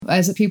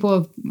as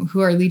people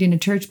who are leading a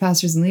church,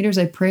 pastors and leaders,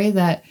 I pray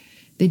that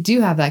they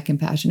do have that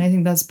compassion. I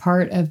think that's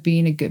part of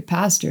being a good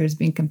pastor, is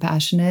being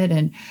compassionate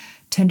and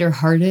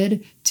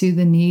tenderhearted to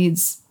the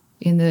needs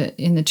in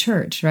the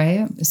church,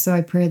 right? So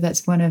I pray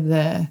that's one of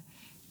the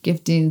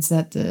giftings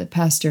that the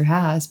pastor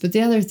has. But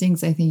the other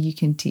things I think you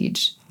can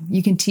teach.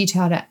 You can teach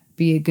how to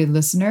be a good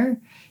listener.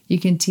 You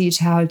can teach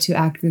how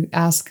to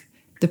ask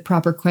the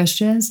proper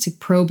questions, to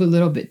probe a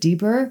little bit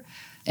deeper.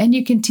 And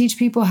you can teach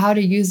people how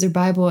to use their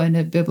Bible in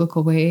a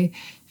biblical way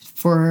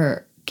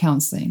for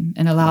counseling,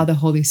 and allow the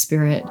Holy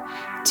Spirit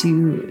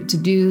to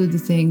do the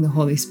thing the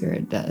Holy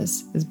Spirit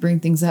does, is bring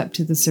things up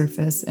to the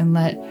surface and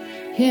let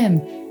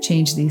Him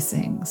change these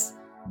things.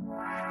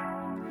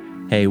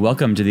 Hey,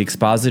 welcome to the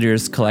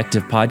Expositors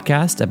Collective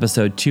Podcast,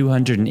 episode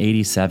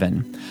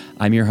 287.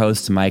 I'm your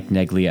host, Mike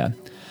Neglia.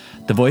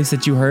 The voice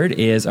that you heard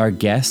is our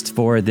guest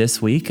for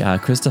this week,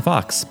 Krista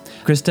Fox.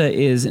 Krista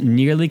is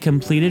nearly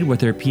completed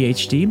with her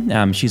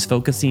PhD. She's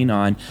focusing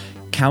on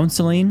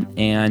counseling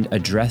and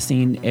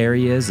addressing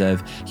areas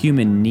of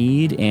human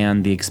need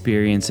and the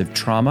experience of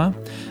trauma.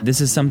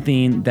 This is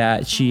something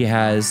that she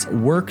has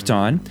worked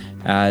on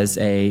as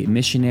a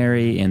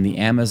missionary in the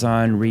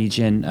Amazon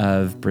region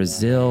of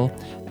Brazil,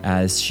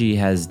 as she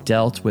has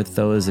dealt with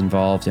those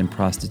involved in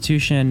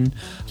prostitution,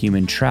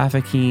 human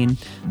trafficking,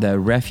 the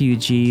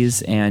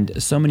refugees, and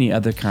so many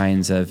other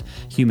kinds of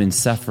human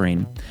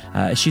suffering.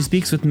 She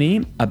speaks with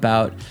me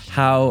about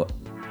how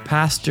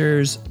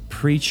pastors,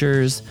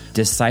 preachers,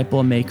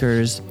 disciple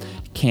makers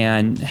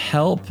can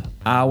help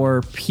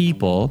our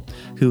people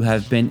who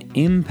have been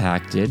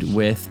impacted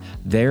with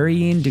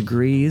varying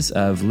degrees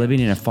of living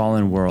in a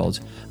fallen world.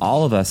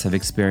 All of us have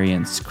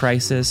experienced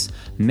crisis.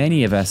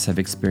 Many of us have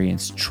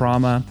experienced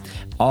trauma.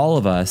 All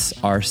of us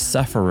are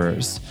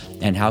sufferers.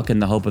 And how can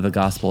the hope of the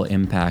gospel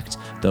impact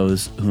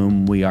those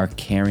whom we are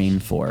caring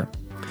for?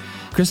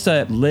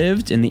 Krista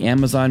lived in the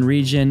Amazon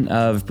region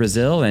of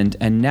Brazil,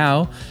 and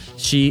now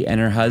she and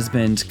her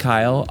husband,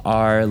 Kyle,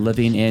 are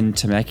living in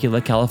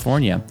Temecula,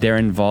 California. They're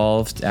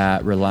involved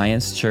at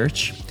Reliance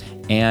Church,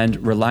 and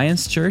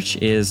Reliance Church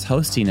is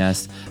hosting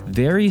us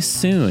very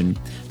soon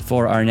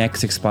for our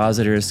next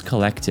Expositors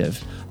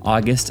Collective,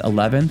 August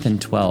 11th and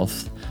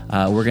 12th.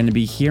 We're going to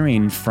be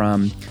hearing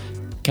from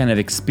kind of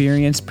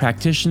experienced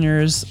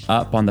practitioners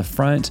up on the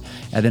front,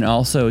 and then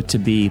also to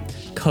be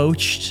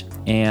coached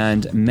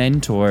and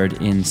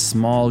mentored in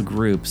small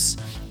groups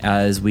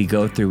as we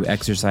go through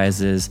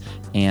exercises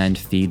and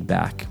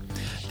feedback.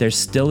 There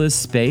still is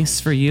space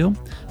for you.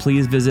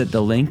 Please visit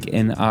the link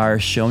in our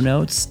show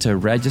notes to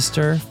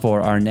register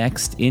for our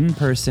next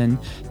in-person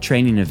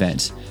training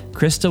event.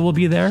 Krista will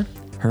be there.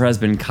 Her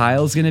husband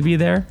Kyle's going to be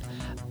there.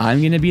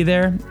 I'm going to be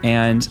there.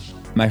 And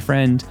my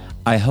friend,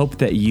 I hope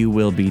that you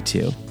will be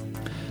too.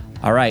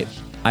 All right.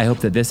 I hope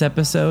that this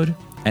episode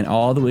and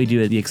all that we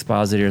do at the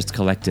Expositors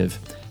Collective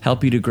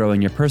help you to grow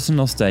in your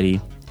personal study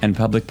and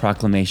public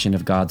proclamation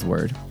of God's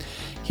Word.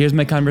 Here's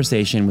my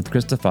conversation with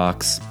Krista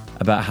Fox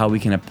about how we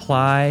can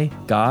apply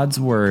God's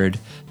Word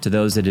to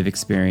those that have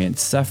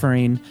experienced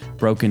suffering,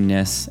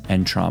 brokenness,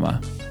 and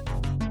trauma.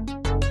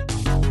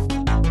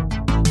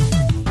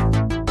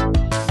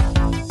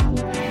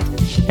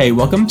 Hey,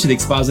 welcome to the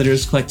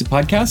Expositors Collective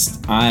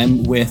Podcast.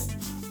 I'm with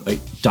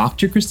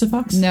Dr. Krista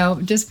Fox? No,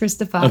 just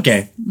Krista Fox.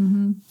 Okay.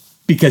 Mm-hmm.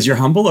 Because you're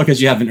humble or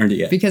because you haven't earned it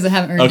yet? Because I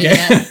haven't earned it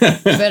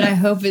yet. But I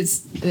hope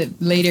it's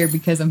later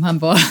because I'm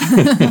humble.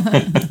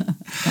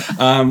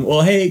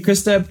 Well, hey,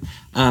 Krista,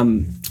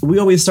 we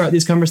always start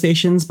these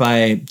conversations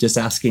by just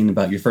asking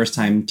about your first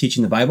time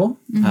teaching the Bible.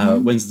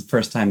 Mm-hmm. When's the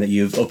first time that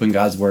you've opened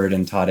God's Word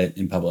and taught it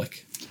in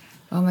public?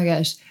 Oh my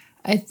gosh.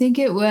 I think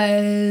it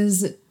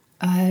was,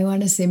 I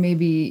want to say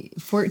maybe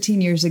 14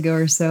 years ago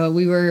or so.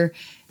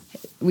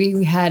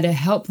 We had to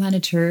help plant a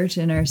church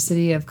in our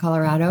city of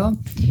Colorado,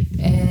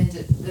 and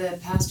the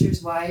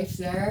pastor's wife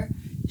there,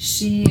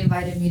 she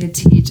invited me to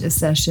teach a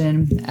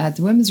session at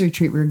the women's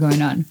retreat we were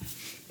going on.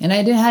 And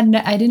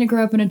I didn't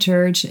grow up in a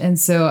church, and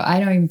so I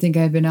don't even think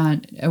I've been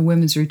on a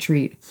women's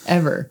retreat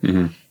ever.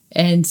 Mm-hmm.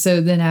 And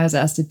so then I was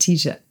asked to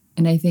teach it,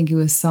 and I think it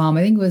was Psalm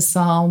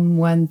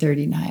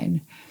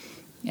 139.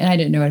 And I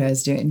didn't know what I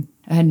was doing.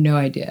 I had no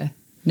idea.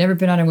 Never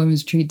been on a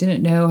women's retreat,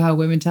 didn't know how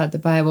women taught the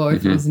Bible or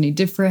if it was any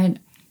different.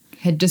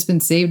 Had just been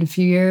saved a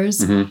few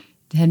years,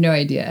 had no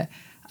idea.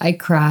 I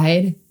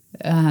cried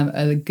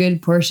a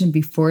good portion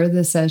before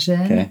the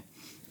session,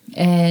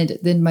 and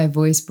then my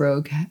voice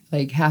broke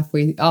like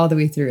halfway, all the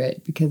way through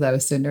it because I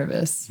was so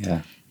nervous.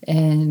 Yeah,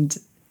 and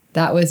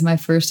that was my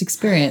first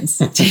experience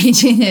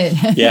teaching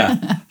it. Yeah,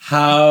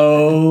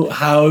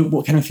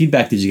 what kind of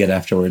feedback did you get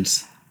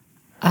afterwards?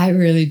 I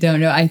really don't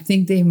know. I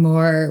think they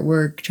more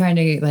were trying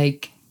to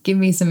give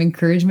me some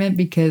encouragement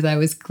because I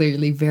was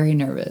clearly very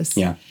nervous.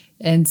 Yeah.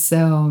 And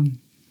so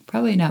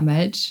probably not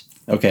much.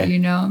 Okay.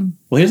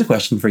 Well, here's a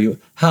question for you.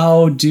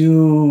 How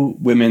do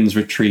women's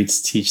retreats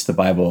teach the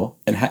Bible?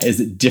 And is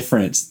it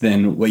different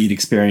than what you'd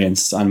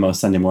experience on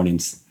most Sunday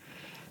mornings?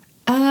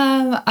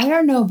 I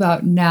don't know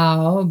about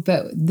now,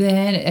 but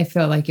then I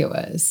felt like it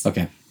was.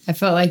 Okay. I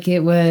felt like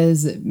it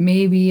was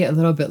maybe a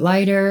little bit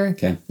lighter.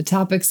 Okay. The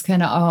topics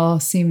kind of all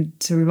seemed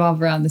to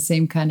revolve around the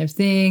same kind of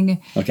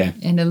thing. Okay.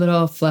 And a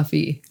little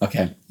fluffy.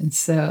 Okay. And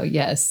so,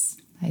 yes,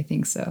 I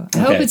think so. I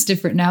hope it's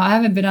different now. I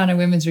haven't been on a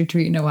women's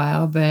retreat in a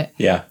while, but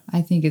yeah,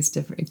 I think it's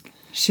different. It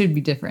should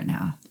be different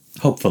now.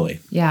 Hopefully.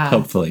 Yeah.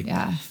 Hopefully.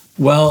 Yeah.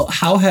 Well,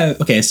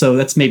 so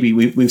that's maybe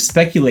we've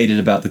speculated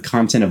about the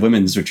content of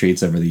women's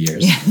retreats over the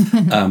years.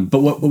 Yeah. But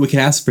what we can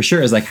ask for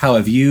sure is like, how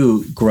have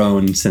you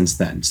grown since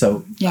then?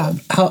 So yeah.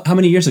 How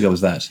many years ago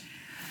was that?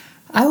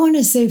 I want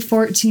to say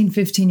 14,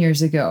 15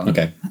 years ago.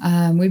 Okay.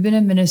 We've been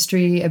in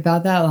ministry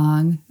about that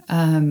long.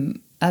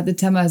 At the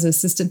time I was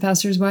assistant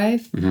pastor's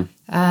wife.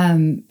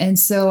 Mm-hmm. And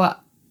so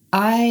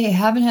I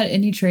haven't had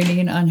any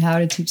training on how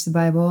to teach the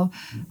Bible.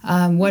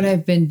 What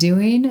I've been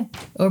doing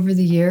over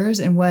the years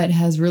and what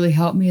has really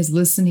helped me is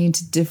listening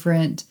to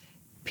different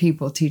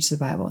people teach the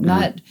Bible.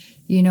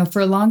 Mm-hmm. Not,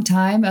 for a long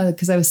time,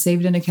 because I was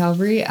saved in a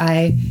Calvary,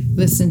 I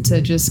listened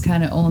to just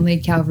kind of only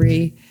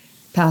Calvary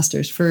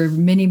pastors for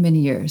many, many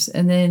years.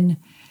 And then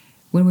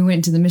when we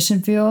went to the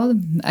mission field,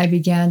 I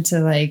began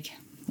to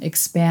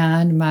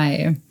expand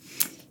my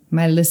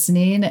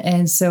listening.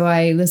 And so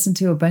I listened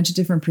to a bunch of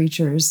different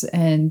preachers,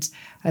 and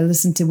I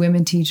listened to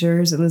women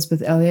teachers.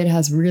 Elizabeth Elliot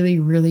has really,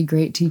 really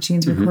great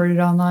teachings mm-hmm. recorded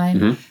online.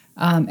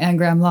 Mm-hmm. Anne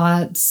Graham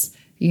Lotz,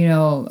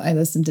 I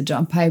listened to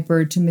John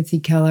Piper, Timothy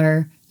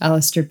Keller,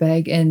 Alistair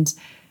Begg, and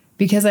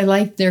because I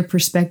like their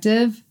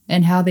perspective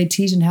and how they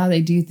teach and how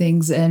they do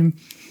things. And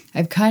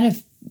I've kind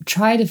of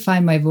tried to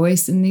find my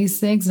voice in these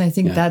things. And I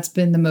think that's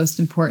been the most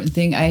important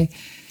thing.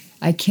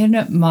 I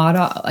can't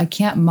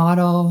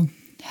model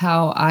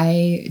how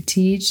I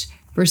teach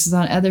versus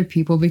on other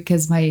people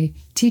because my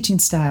teaching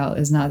style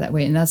is not that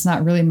way. And that's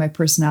not really my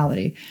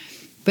personality.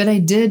 But I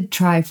did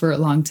try for a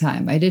long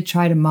time. I did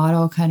try to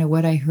model kind of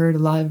what I heard a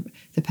lot of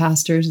the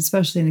pastors,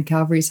 especially in the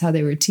Calvaries, how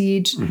they would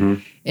teach. Mm-hmm.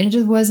 And it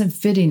just wasn't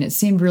fitting. It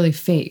seemed really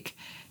fake.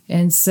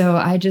 And so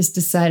I just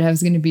decided I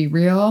was going to be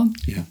real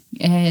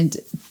and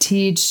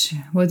teach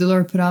what the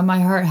Lord put on my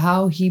heart,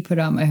 how he put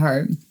on my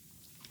heart.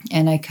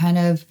 And I kind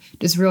of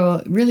just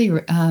really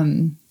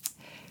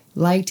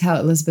liked how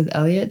Elizabeth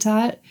Elliot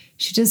taught.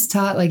 She just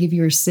taught like if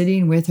you were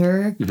sitting with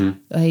her, mm-hmm.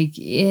 like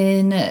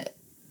in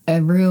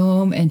a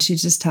room and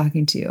she's just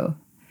talking to you.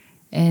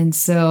 And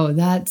so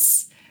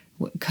that's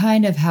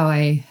kind of how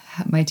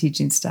my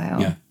teaching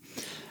style. Yeah.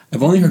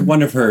 I've only heard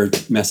one of her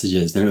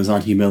messages, and it was on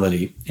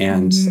humility.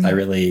 And mm-hmm. I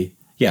really,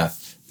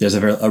 there's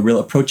a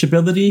real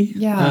approachability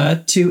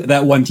to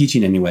that one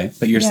teaching anyway.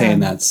 But you're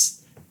saying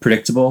that's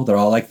predictable? They're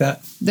all like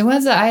that? The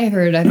ones that I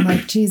heard, I'm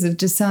like, geez, it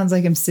just sounds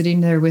like I'm sitting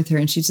there with her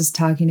and she's just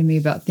talking to me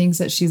about things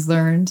that she's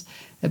learned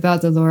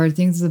about the Lord,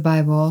 things of the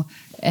Bible.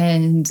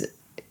 And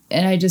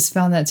I just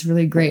found that's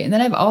really great. And then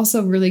I've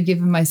also really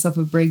given myself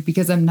a break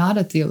because I'm not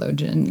a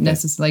theologian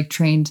necessarily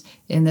trained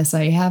in this.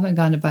 I haven't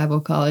gone to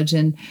Bible college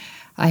and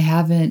I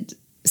haven't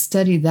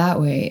studied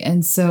that way.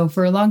 And so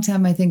for a long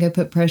time, I think I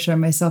put pressure on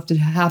myself to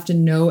have to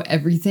know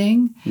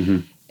everything. Mm-hmm.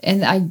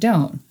 And I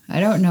don't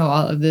know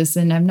all of this,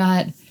 and I'm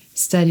not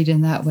studied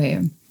in that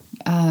way.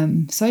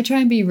 So I try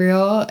and be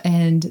real,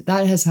 and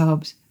that has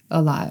helped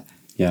a lot.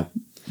 Yeah.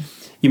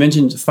 You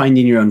mentioned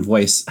finding your own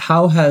voice.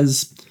 How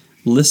has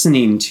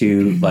listening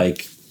to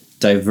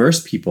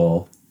diverse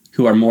people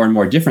who are more and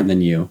more different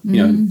than you,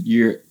 mm-hmm.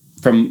 You're,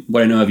 from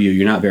what I know of you,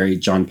 you're not very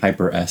John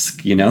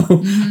Piper-esque,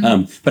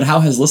 mm-hmm. But how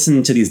has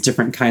listening to these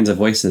different kinds of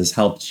voices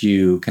helped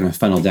you kind of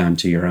funnel down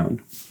to your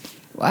own?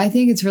 Well, I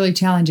think it's really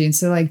challenging.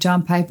 So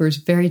John Piper is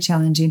very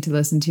challenging to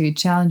listen to. He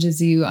challenges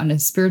you on a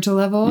spiritual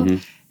level. Mm-hmm.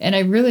 And I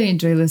really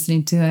enjoy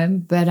listening to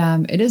him, but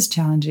it is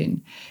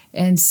challenging.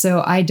 And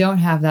so I don't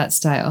have that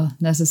style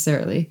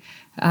necessarily.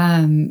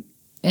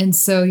 And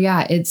so,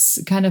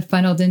 it's kind of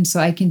funneled in so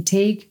I can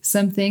take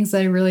some things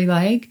that I really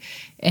like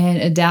and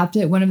adapt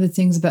it. One of the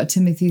things about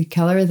Timothy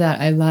Keller that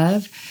I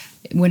love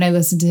when I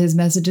listen to his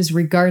messages,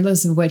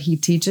 regardless of what he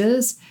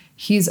teaches,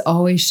 he's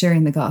always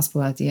sharing the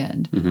gospel at the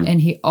end. Mm-hmm.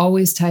 And he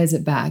always ties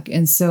it back.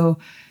 And so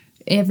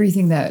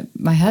everything that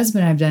my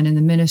husband and I have done in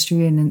the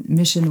ministry and in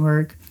mission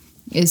work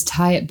is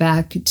tie it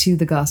back to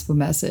the gospel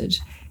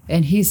message.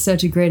 And he's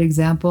such a great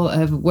example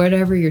of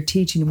whatever you're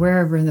teaching,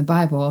 wherever in the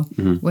Bible,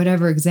 mm-hmm.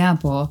 whatever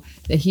example,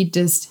 that he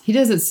does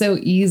it so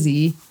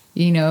easy.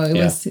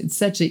 It's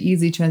such an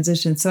easy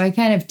transition. So I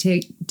kind of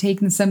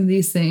taken some of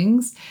these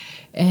things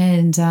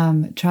and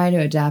try to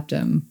adapt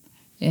them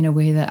in a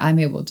way that I'm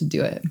able to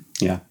do it.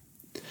 Yeah.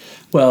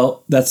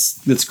 Well,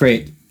 that's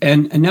great.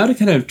 And now to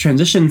kind of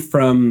transition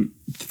from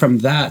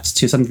that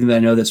to something that I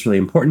know that's really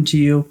important to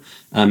you.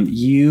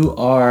 You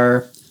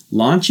are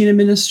launching a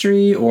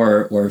ministry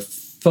or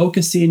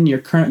focusing your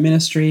current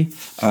ministry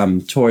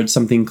towards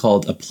something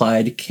called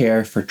Applied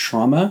Care for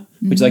Trauma.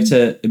 Mm-hmm. Would you like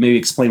to maybe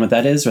explain what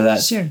that is, or that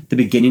the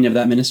beginning of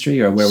that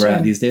ministry, or where we're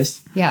at these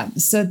days? Yeah,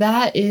 so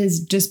that is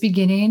just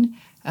beginning.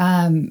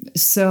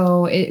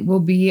 So it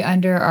will be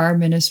under our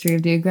ministry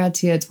of Deo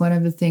Gratia. It's one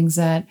of the things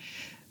that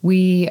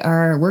we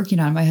are working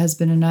on, my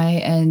husband and I,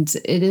 and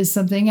it is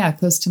something,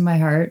 close to my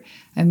heart.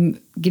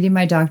 I'm getting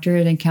my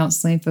doctorate in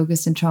counseling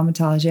focused in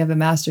traumatology. I have a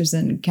master's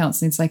in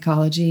counseling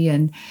psychology,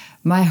 and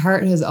my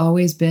heart has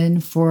always been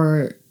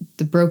for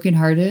the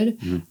brokenhearted.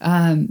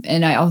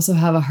 And I also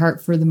have a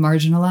heart for the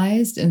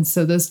marginalized. And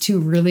so those two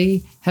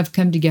really have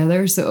come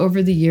together. So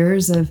over the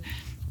years of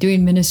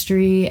doing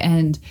ministry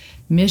and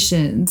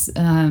missions,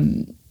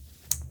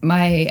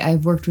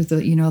 I've worked with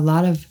a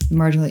lot of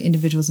marginal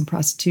individuals in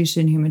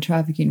prostitution, human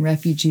trafficking,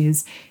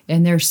 refugees,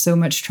 and there's so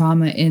much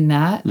trauma in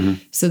that.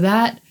 So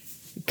that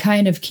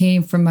kind of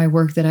came from my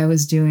work that I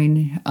was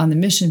doing on the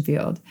mission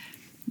field.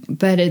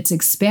 But it's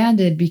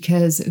expanded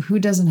because who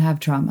doesn't have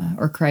trauma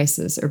or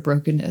crisis or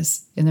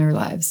brokenness in their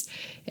lives?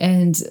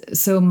 And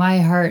so my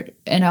heart,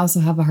 and I also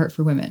have a heart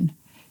for women.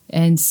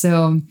 And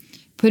so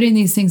putting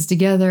these things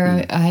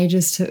together, I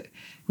just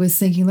was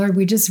thinking, Lord,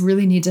 we just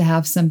really need to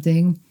have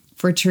something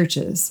for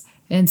churches.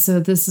 And so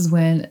this is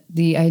when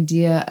the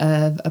idea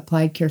of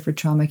applied care for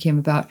trauma came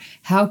about.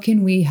 How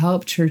can we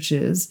help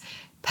churches,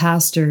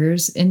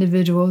 pastors,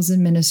 individuals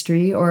in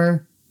ministry,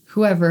 or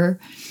whoever,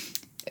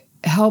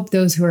 help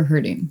those who are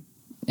hurting?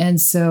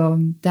 And so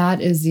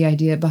that is the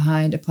idea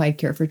behind applied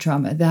care for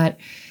trauma, that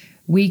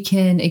we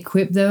can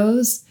equip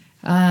those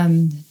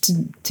to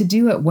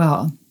do it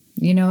well.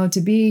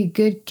 To be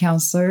good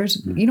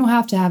counselors, you don't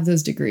have to have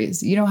those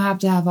degrees. You don't have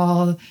to have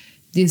all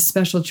these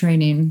special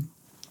training.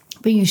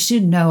 But you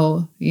should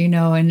know,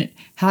 and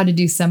how to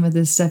do some of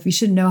this stuff. You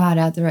should know how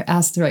to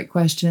ask the right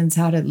questions,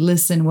 how to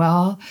listen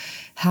well,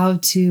 how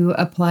to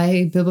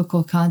apply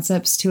biblical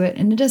concepts to it,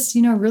 and just,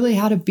 really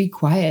how to be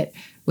quiet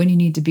when you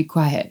need to be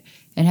quiet,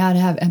 and how to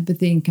have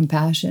empathy and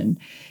compassion.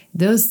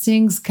 Those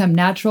things come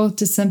natural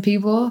to some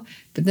people,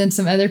 but then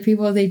some other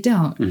people, they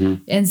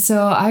don't. And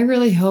so I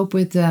really hope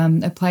with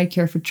Applied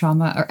Care for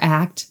Trauma, or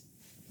ACT,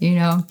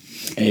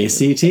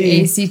 ACT,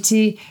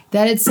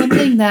 that it's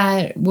something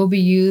that will be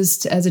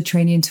used as a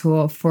training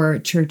tool for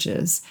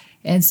churches.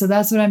 And so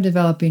that's what I'm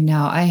developing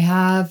now. I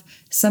have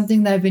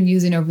something that I've been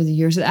using over the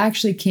years. It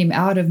actually came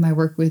out of my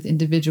work with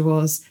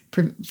individuals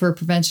for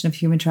prevention of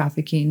human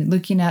trafficking,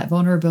 looking at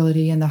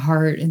vulnerability in the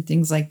heart and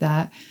things like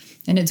that.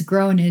 And it's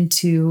grown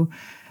into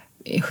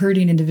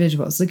hurting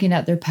individuals, looking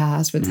at their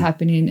past, what's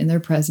happening in their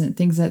present,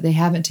 things that they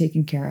haven't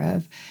taken care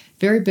of.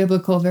 Very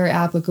biblical, very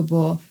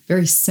applicable,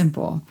 very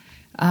simple.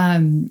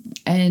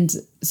 And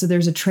so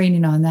there's a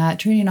training on that,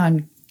 training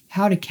on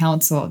how to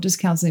counsel, just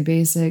counseling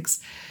basics,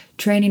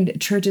 training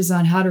churches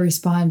on how to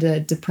respond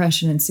to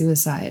depression and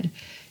suicide.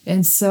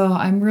 And so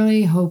I'm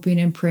really hoping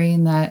and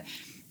praying that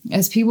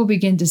as people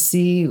begin to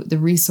see the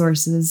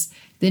resources,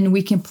 then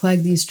we can plug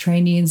these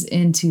trainings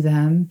into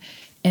them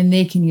and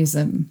they can use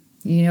them,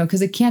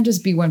 because it can't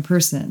just be one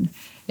person.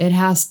 It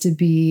has to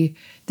be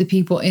the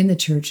people in the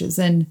churches.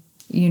 And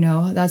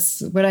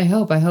that's what I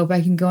hope. I hope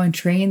I can go and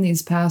train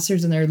these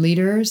pastors and their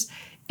leaders,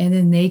 and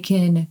then they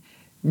can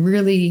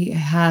really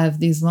have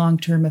these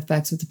long-term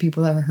effects with the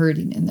people that are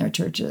hurting in their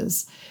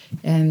churches.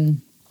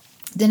 And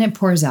then it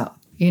pours out,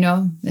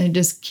 and it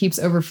just keeps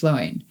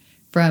overflowing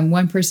from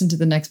one person to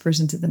the next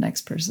person to the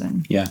next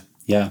person. Yeah.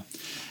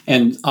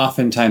 And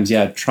oftentimes,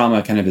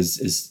 trauma kind of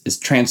is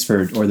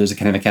transferred, or there's a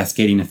kind of a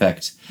cascading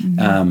effect.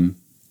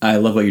 I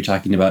love what you're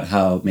talking about,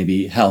 how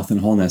maybe health and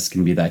wholeness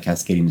can be that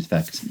cascading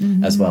effect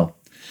as well.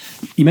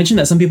 You mentioned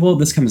that some people,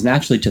 this comes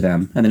naturally to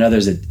them, and then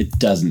others, it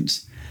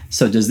doesn't.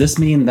 So does this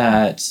mean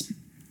that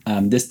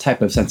this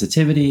type of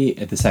sensitivity,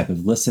 this type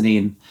of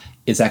listening,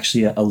 is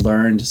actually a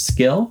learned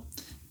skill?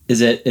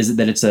 Is it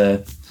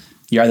that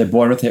you're either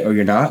born with it or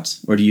you're not?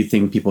 Or do you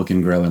think people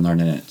can grow and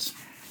learn in it?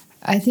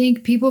 I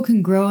think people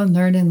can grow and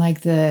learn in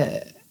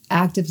the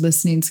active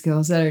listening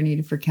skills that are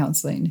needed for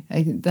counseling.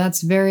 I think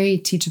that's very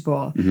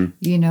teachable.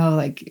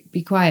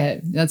 Be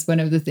quiet. That's one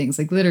of the things,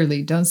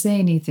 literally don't say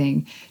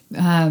anything.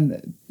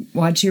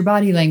 Watch your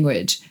body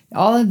language.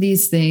 All of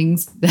these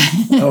things.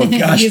 Oh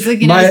gosh. He's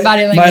looking at his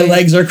body language. My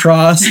legs are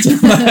crossed.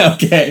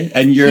 Okay.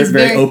 And you're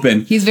very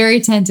open. He's very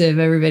attentive,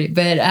 everybody.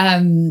 But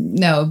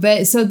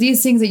so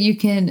these things that you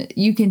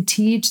can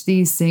teach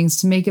these things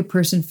to make a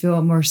person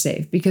feel more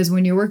safe, because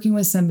when you're working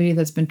with somebody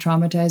that's been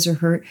traumatized or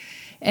hurt,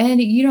 and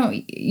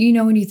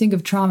when you think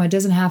of trauma, it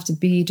doesn't have to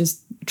be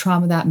just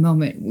trauma that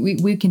moment.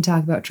 We can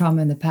talk about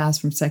trauma in the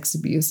past from sex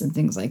abuse and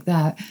things like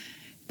that.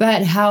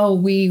 But how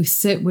we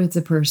sit with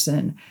the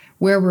person,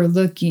 where we're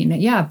looking,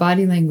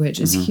 body language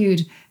is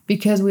huge,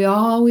 because we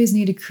always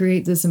need to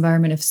create this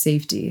environment of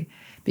safety.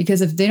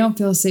 Because if they don't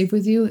feel safe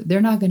with you, they're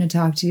not going to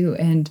talk to you.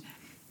 And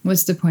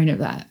what's the point of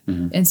that?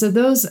 And so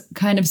those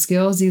kind of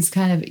skills, these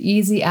kind of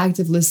easy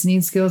active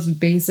listening skills,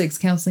 basics,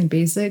 counseling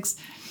basics,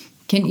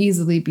 can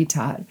easily be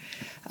taught.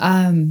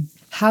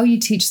 How you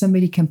teach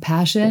somebody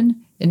compassion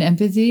and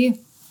empathy,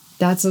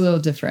 that's a little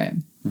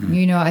different.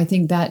 I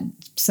think that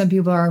some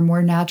people are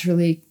more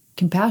naturally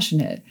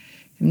compassionate,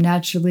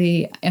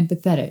 naturally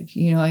empathetic.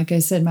 Like I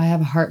said, I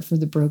have a heart for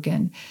the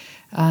broken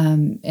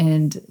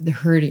and the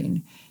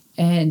hurting.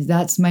 And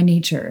that's my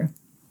nature.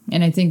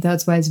 And I think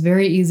that's why it's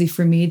very easy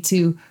for me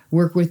to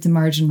work with the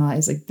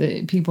marginalized, like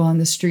the people on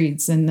the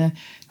streets and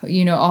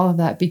all of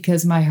that,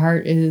 because my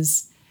heart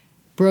is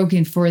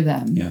broken for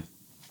them. Yeah.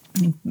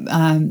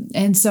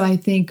 And so I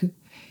think,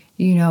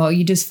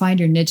 you just find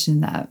your niche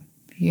in that.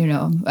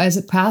 As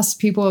a past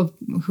people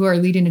who are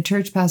leading a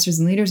church, pastors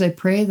and leaders, I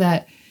pray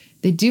that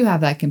they do have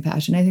that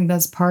compassion. I think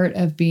that's part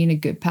of being a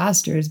good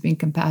pastor, is being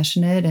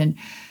compassionate and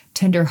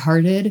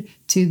tender-hearted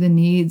to the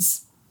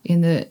needs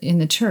in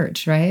the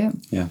church, right?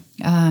 Yeah.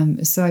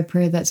 So I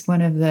pray that's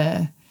one of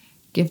the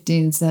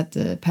giftings that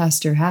the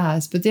pastor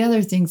has. But the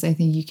other things I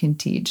think you can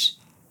teach.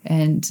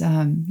 And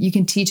you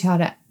can teach how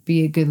to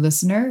be a good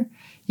listener.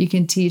 You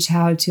can teach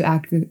how to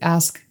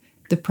ask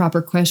the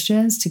proper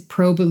questions, to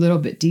probe a little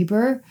bit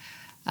deeper.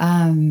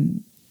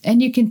 And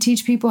you can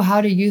teach people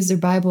how to use their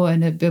Bible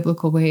in a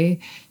biblical way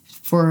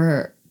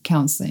for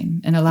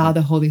counseling, and allow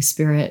the Holy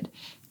Spirit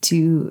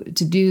to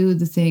do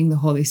the thing the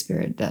Holy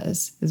Spirit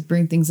does, is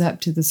bring things up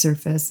to the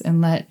surface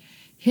and let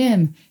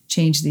Him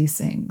change these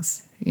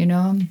things,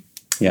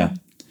 Yeah.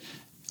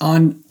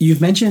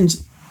 You've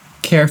mentioned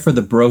care for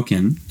the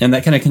broken, and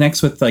that kind of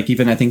connects with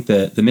even I think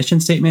the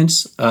mission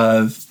statements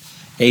of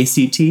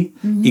ACT,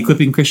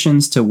 equipping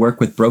Christians to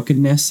work with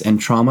brokenness and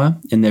trauma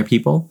in their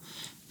people.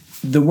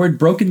 The word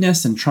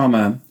brokenness and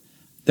trauma,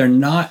 they're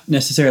not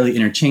necessarily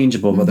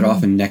interchangeable, but they're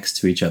often next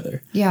to each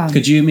other. Yeah.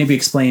 Could you maybe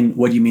explain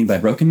what you mean by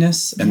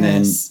brokenness, and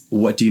then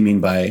what do you mean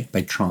by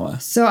trauma?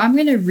 So I'm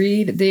going to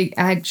read the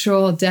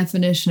actual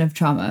definition of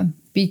trauma,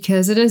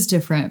 because it is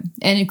different,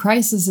 and in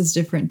crisis is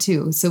different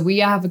too. So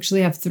we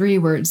actually have three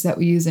words that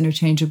we use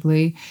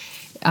interchangeably.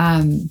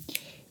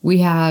 We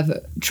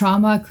have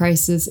trauma,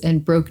 crisis,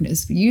 and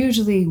brokenness.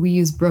 Usually we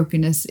use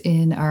brokenness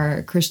in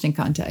our Christian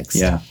context.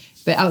 Yeah.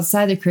 But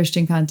outside the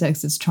Christian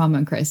context, it's trauma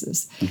and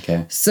crisis.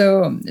 Okay.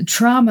 So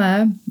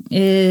trauma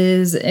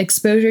is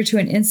exposure to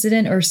an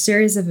incident or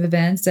series of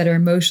events that are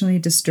emotionally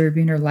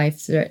disturbing or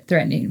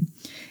life-threatening.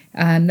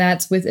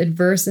 That's with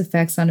adverse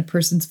effects on a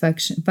person's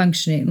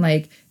functioning,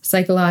 like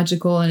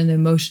psychological and an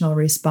emotional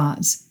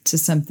response to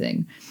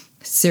something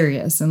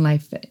serious and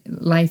life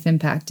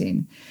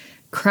impacting.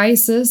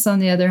 Crisis, on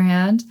the other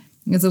hand,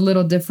 is a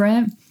little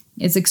different.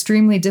 It's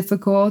extremely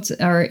difficult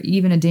or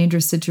even a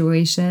dangerous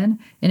situation,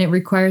 and it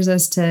requires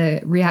us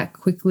to react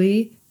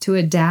quickly, to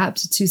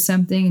adapt to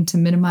something, and to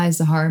minimize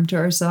the harm to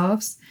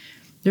ourselves.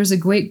 There's a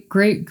great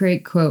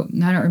quote,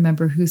 and I don't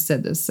remember who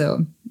said this,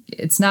 so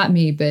it's not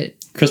me, but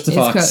Krista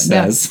Fox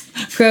says.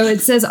 No.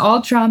 It says, all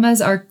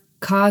traumas are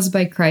caused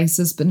by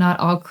crisis, but not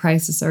all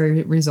crises are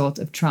a result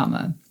of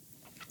trauma.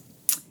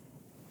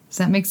 Does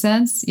that make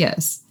sense?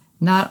 Yes.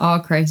 Not all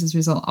crises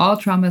result. All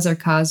traumas are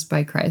caused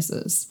by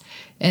crisis.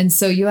 And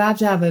so you have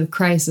to have a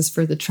crisis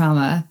for the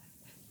trauma,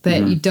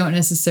 but you don't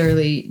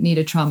necessarily need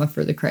a trauma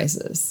for the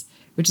crisis,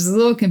 which is a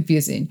little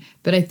confusing.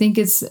 But I think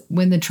it's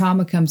when the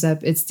trauma comes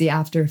up, it's the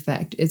after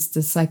effect. It's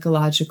the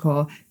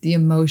psychological, the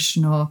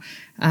emotional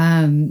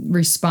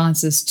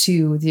responses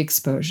to the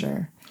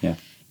exposure. Yeah.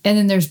 And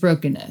then there's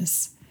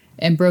brokenness.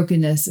 And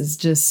brokenness is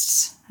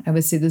just, I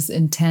would say, this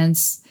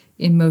intense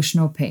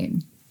emotional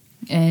pain.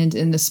 And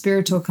in the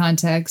spiritual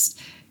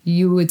context,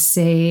 you would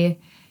say,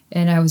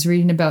 and I was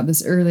reading about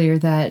this earlier,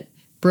 that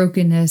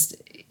brokenness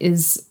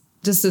is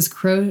just this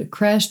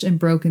crushed and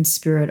broken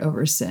spirit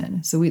over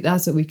sin. So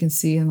that's what we can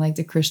see in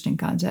the Christian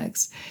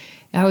context.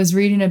 I was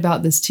reading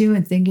about this too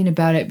and thinking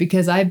about it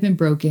because I've been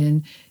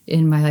broken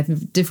in my life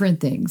of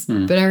different things.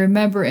 But I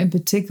remember in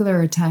particular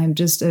a time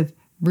just of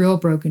real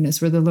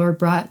brokenness where the Lord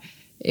brought,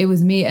 it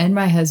was me and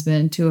my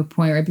husband to a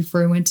point right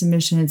before we went to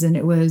missions, and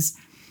it was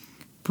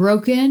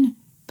broken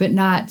but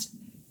not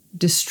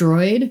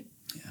destroyed,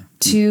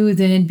 to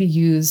then be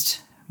used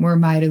more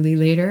mightily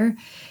later.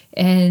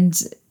 And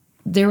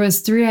there was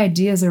three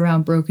ideas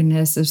around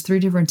brokenness. There's three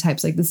different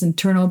types, like this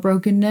internal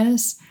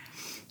brokenness,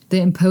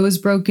 the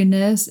imposed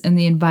brokenness, and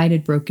the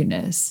invited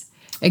brokenness.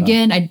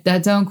 Again,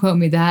 don't quote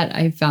me that.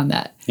 I found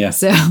that. Yeah,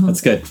 so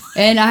that's good.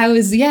 And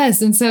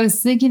and so I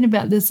was thinking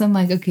about this. I'm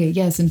like, okay,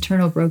 yes,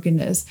 internal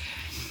brokenness.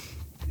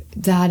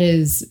 That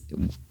is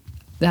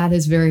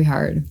very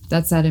hard.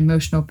 That's that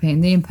emotional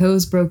pain. The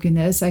imposed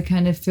brokenness, I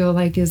kind of feel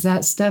like, is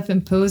that stuff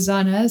imposed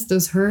on us,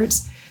 those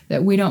hurts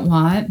that we don't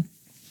want,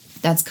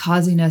 that's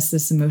causing us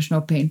this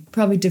emotional pain.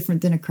 Probably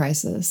different than a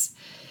crisis,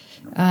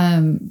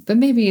 but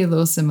maybe a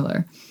little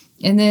similar.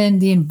 And then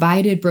the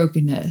invited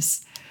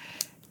brokenness,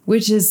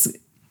 which is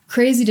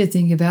crazy to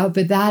think about,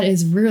 but that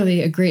is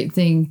really a great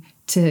thing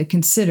to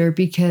consider,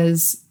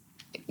 because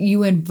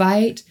you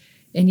invite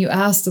and you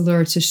ask the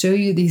Lord to show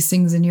you these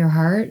things in your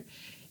heart.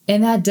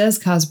 And that does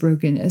cause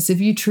brokenness. If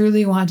you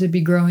truly want to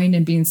be growing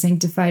and being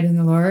sanctified in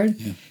the Lord,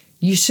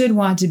 you should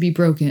want to be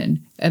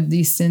broken of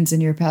these sins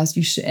in your past.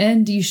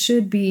 You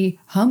should be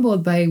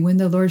humbled by when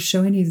the Lord's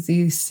showing you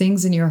these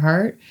things in your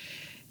heart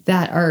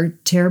that are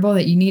terrible,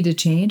 that you need to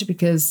change,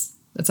 because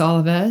that's all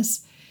of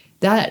us.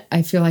 That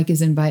I feel like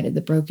is invited,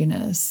 the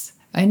brokenness.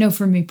 I know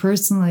for me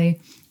personally,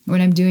 when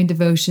I'm doing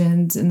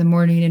devotions in the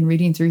morning and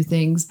reading through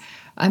things,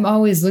 I'm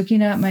always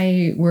looking at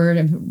my word.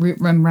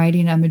 I'm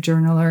writing. I'm a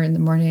journaler in the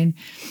morning.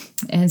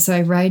 And so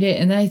I write it,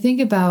 and then I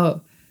think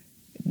about,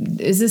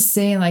 is this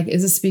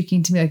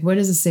speaking to me? Like, what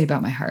does this say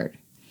about my heart?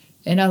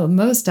 And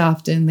most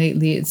often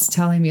lately, it's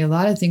telling me a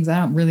lot of things I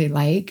don't really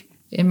like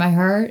in my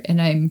heart,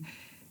 and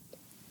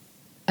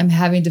I'm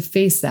having to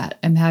face that.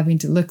 I'm having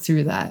to look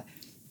through that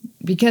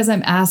because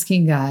I'm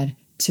asking God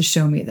to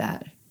show me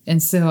that.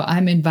 And so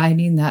I'm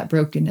inviting that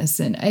brokenness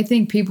in. I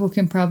think people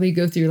can probably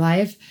go through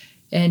life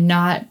and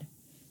not,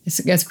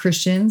 as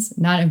Christians,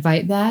 not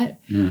invite that.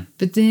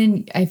 But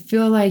then I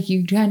feel like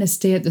you kind of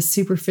stay at the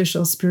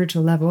superficial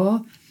spiritual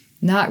level,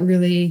 not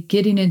really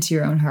getting into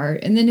your own heart.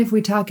 And then if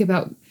we talk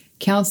about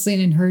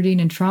counseling and hurting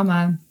and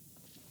trauma,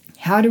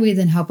 how do we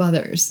then help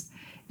others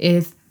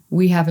if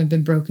we haven't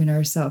been broken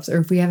ourselves, or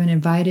if we haven't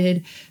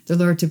invited the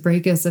Lord to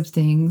break us of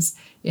things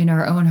in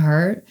our own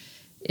heart?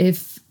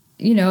 If,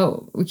 we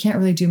can't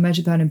really do much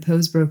about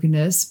imposed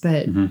brokenness,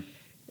 but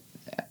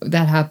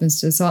that happens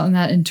to us all. And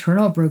that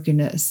internal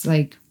brokenness,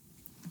 like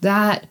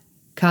that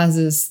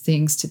causes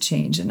things to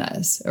change in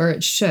us, or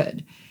it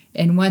should.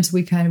 And once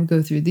we kind of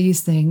go through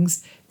these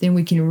things, then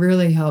we can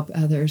really help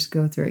others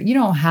go through it. You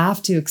don't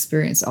have to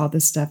experience all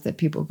the stuff that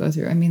people go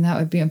through. I mean, that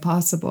would be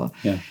impossible.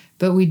 Yeah.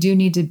 But we do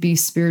need to be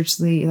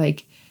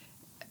spiritually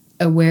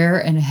aware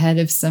and ahead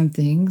of some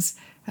things.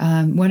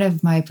 One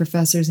of my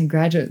professors in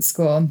graduate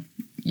school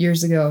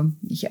years ago,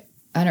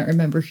 I don't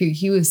remember who,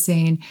 he was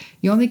saying,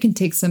 you only can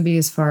take somebody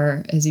as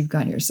far as you've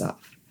gone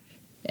yourself.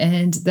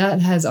 And that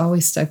has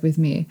always stuck with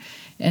me.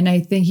 And I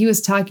think he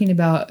was talking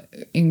about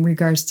in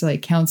regards to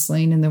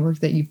counseling and the work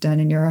that you've done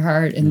in your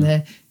heart and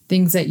the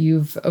things that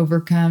you've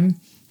overcome.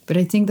 But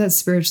I think that's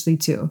spiritually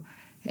too.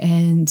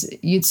 And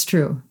it's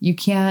true. You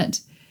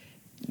can't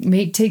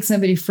take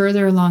somebody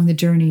further along the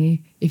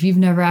journey if you've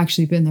never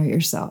actually been there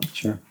yourself.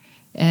 Sure.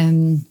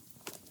 And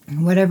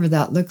whatever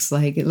that looks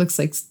like, it looks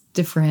like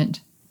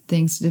different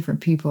things to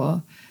different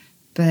people.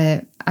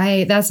 But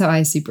that's how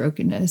I see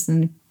brokenness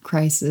and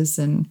crisis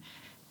and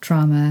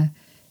trauma.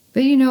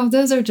 But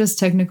those are just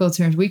technical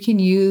terms. We can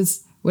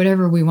use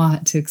whatever we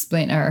want to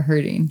explain our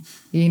hurting,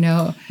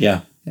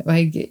 Yeah.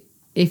 Like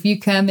if you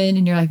come in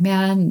and you're like,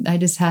 man, I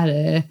just had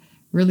a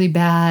really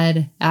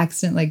bad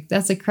accident,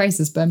 that's a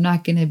crisis, but I'm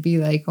not going to be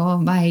like, oh,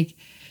 Mike,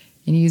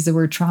 and use the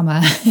word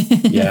trauma.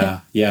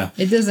 Yeah.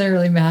 It doesn't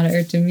really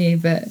matter to me,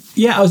 but.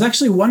 Yeah, I was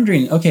actually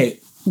wondering, okay,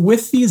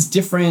 with these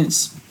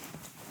different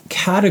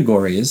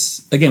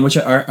categories, again, which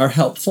are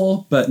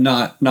helpful, but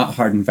not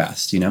hard and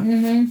fast, do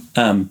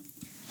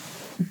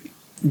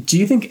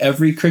you think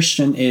every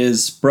Christian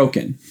is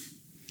broken?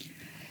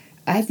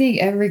 I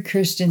think every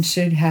Christian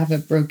should have a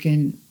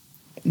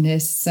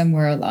brokenness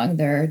somewhere along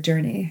their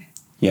journey.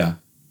 Yeah.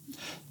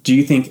 Do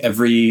you think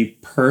every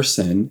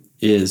person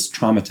is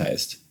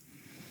traumatized?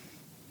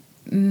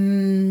 I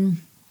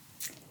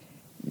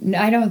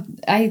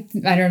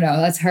don't know.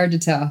 That's hard to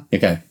tell.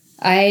 Okay.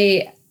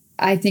 I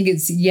think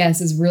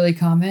is really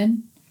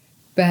common,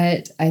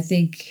 but I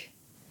think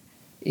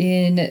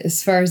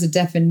as far as a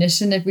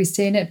definition, if we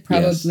stay in it,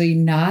 probably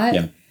not.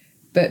 Yeah.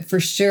 But for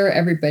sure,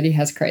 everybody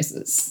has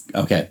crisis.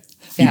 Okay.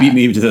 You beat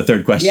me to the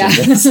third question. Yeah.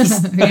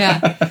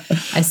 Yeah.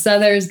 I saw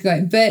there was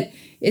going. But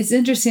it's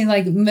interesting,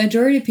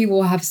 majority of people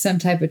will have some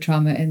type of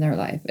trauma in their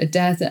life, an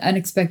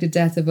unexpected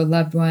death of a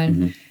loved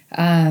one.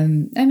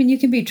 You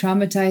can be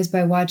traumatized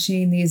by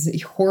watching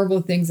these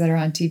horrible things that are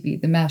on TV,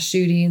 the mass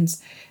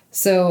shootings.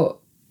 So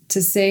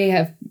to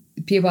say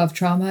people have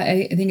trauma,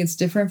 I think it's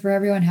different for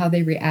everyone, how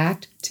they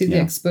react to the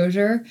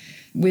exposure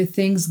with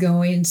things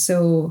going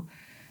so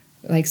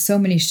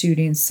many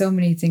shootings, so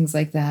many things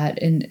like that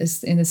in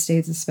the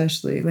States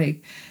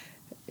especially.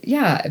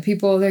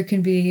 People, there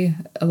can be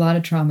a lot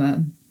of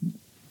trauma.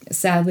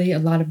 Sadly, a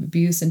lot of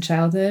abuse in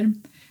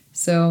childhood.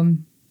 So,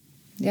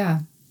 I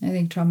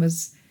think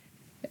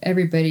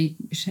everybody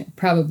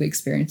probably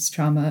experienced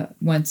trauma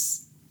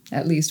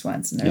at least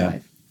once in their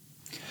life.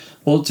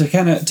 Well, to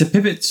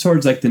pivot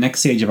towards the next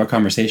stage of our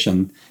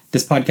conversation,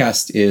 this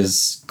podcast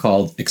is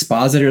called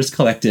Expositors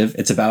Collective.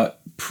 It's about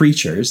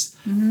preachers.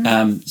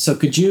 So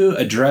could you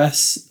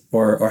address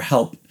or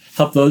help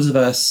those of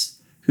us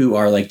who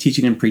are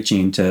teaching and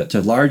preaching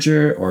to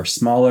larger or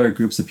smaller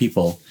groups of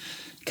people,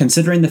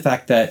 considering the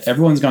fact that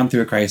everyone's gone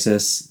through a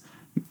crisis,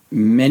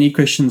 many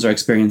Christians are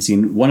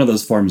experiencing one of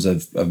those forms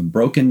of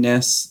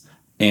brokenness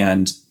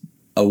and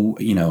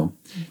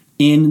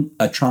in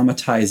a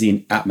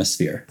traumatizing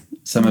atmosphere.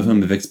 Some of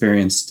whom have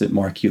experienced it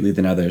more acutely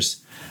than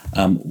others.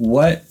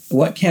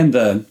 What can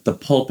the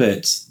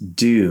pulpit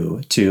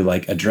do to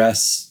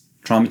address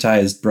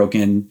traumatized,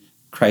 broken,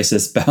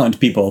 crisis-bound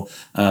people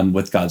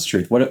with God's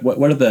truth? What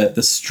are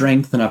the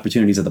strengths and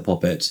opportunities of the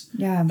pulpit?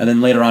 Yeah. And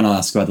then later on, I'll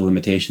ask about the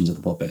limitations of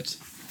the pulpit.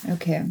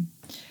 Okay.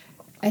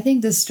 I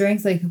think the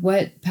strength,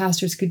 what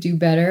pastors could do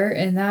better,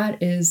 and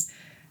that is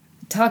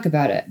talk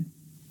about it.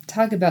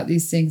 Talk about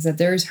these things, that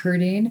there's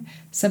hurting.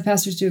 Some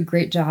pastors do a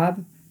great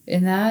job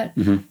in that,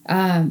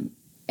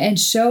 and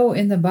show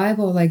in the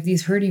Bible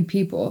these hurting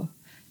people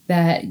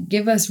that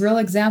give us real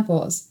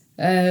examples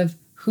of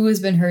who has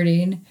been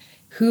hurting,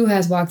 who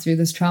has walked through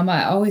this trauma.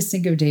 I always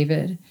think of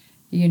David,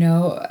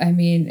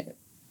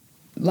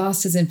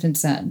 lost his infant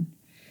son.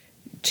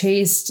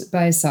 chased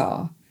by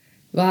Saul,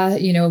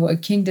 a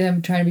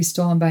kingdom trying to be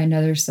stolen by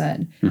another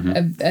son,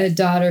 a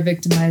daughter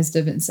victimized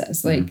of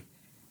incest. Like,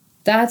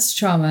 that's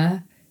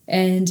trauma.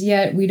 And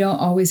yet we don't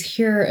always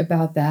hear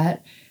about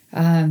that.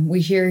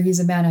 We hear he's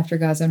a man after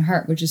God's own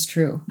heart, which is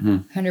true,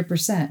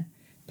 100%.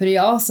 But he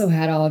also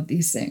had all of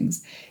these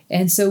things.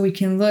 And so we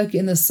can look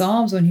in the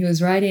Psalms when he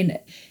was writing,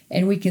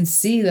 and we can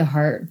see the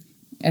heart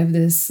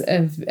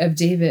of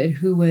David,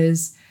 who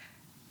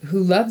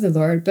loved the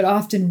Lord, but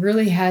often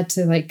really had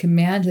to like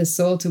command his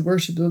soul to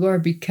worship the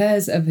Lord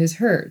because of his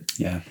hurt.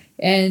 Yeah.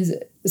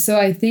 And so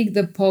I think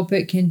the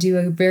pulpit can do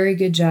a very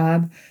good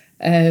job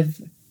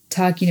of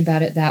talking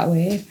about it that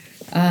way,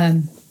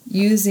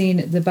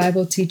 using the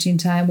Bible teaching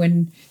time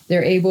when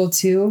they're able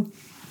to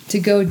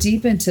go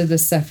deep into the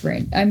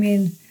suffering. I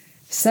mean,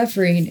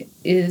 suffering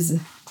is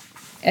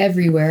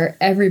everywhere.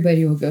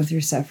 Everybody will go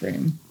through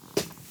suffering.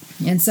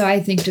 And so I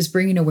think just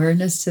bringing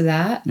awareness to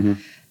that,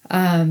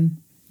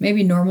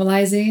 maybe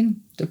normalizing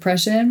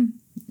depression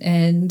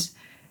and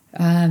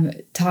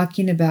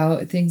talking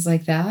about things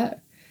like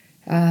that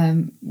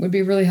would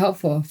be really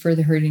helpful for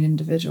the hurting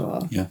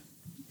individual. Yeah.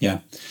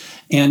 Yeah.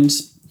 And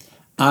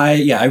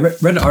I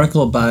read an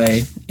article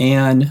by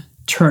Ann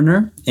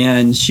Turner,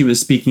 and she was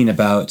speaking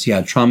about,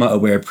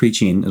 trauma-aware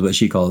preaching is what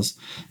she calls.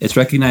 It's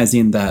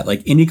recognizing that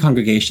like any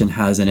congregation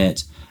has in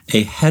it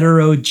a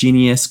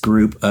heterogeneous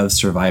group of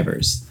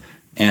survivors.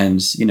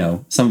 And,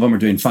 some of them are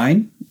doing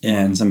fine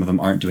and some of them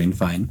aren't doing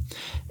fine.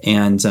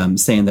 And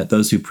saying that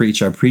those who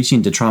preach are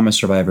preaching to trauma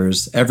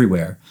survivors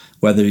everywhere,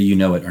 whether you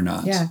know it or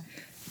not. Yeah.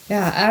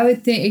 Yeah. I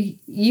would think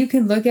you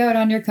can look out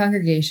on your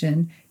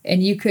congregation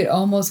and you could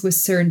almost with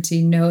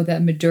certainty know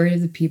that majority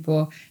of the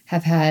people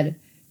have had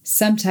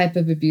some type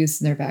of abuse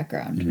in their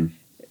background.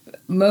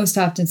 Most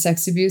often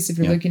sex abuse if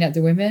you're looking at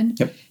the women.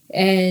 Yep.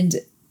 And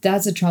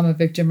that's a trauma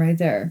victim right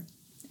there.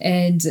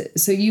 And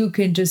so you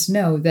can just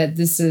know that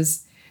this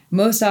is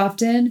most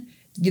often,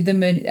 I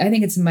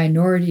think it's a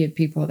minority of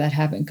people that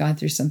haven't gone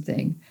through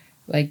something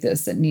like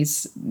this that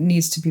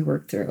needs to be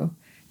worked through.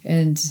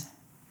 And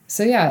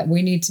so,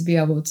 we need to be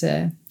able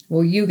to,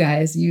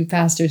 you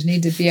pastors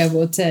need to be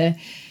able to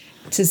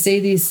say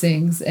these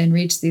things and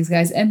reach these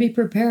guys and be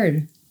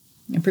prepared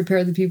and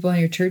prepare the people in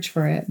your church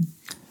for it.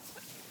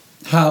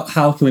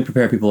 How can we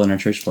prepare people in our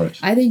church for it?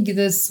 I think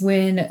this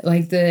when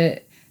like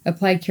the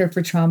applied care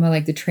for trauma,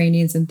 like the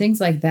trainings and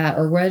things like that,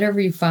 or whatever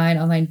you find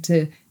online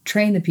to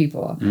train the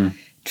people,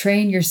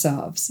 train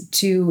yourselves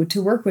to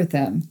work with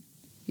them.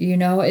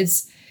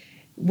 It's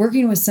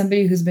working with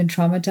somebody who's been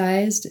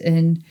traumatized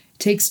and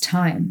takes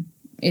time.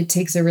 It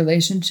takes a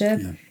relationship.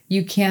 Yeah.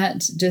 You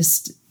can't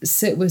just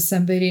sit with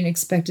somebody and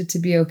expect it to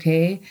be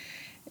okay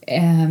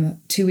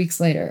 2 weeks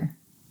later.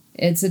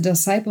 It's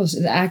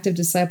an act of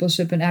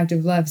discipleship and act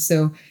of love.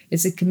 So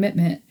it's a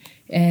commitment.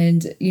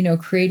 And,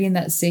 creating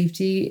that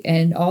safety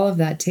and all of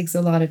that takes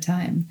a lot of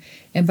time.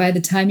 And by the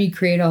time you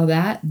create all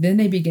that, then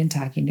they begin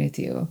talking with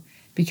you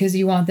because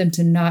you want them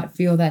to not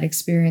feel that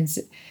experience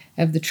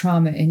of the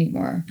trauma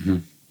anymore.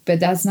 But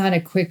that's not a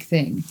quick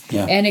thing.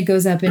 Yeah. And it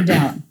goes up and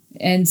down.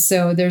 And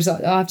so there's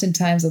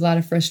oftentimes a lot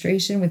of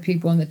frustration with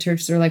people in the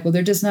church. They're like, well,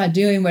 they're just not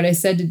doing what I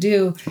said to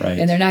do. Right.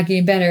 And they're not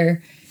getting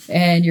better.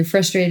 And you're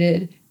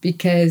frustrated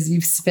because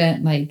you've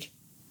spent like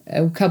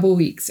a couple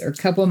weeks or a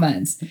couple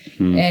months.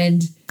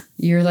 And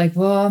you're like,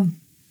 well,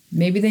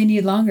 maybe they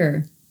need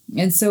longer.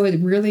 And so it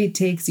really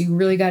takes, you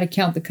really got to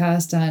count the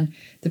cost on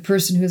the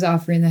person who's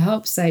offering the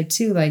help side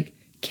too. Like,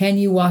 can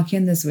you walk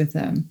in this with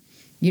them?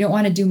 You don't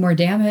want to do more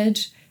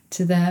damage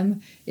to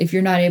them if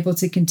you're not able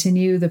to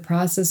continue the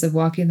process of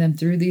walking them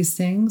through these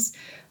things,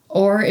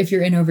 or if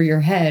you're in over your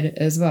head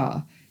as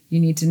well. You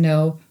need to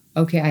know,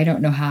 okay, I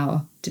don't know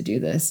how to do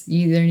this.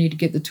 You either need to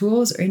get the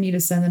tools or you need to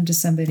send them to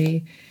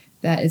somebody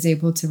that is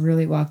able to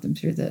really walk them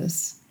through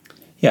this.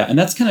 Yeah, and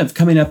that's kind of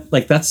coming up,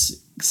 like that's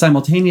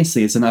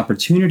simultaneously, it's an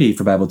opportunity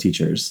for Bible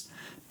teachers,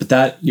 but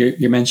that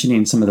you're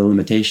mentioning some of the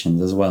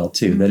limitations as well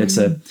too, that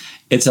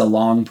it's a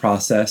long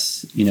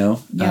process,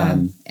 Yeah.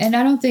 And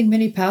I don't think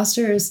many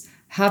pastors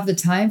have the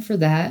time for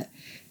that.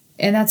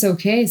 And that's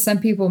okay. Some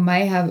people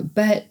might have,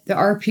 but there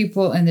are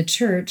people in the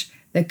church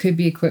that could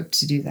be equipped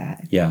to do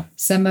that. Yeah.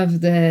 Some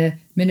of the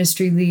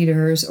ministry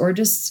leaders or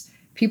just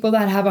people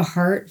that have a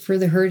heart for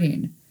the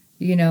hurting.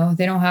 They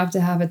don't have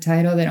to have a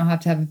title. They don't have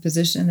to have a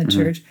position in the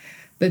church,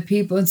 but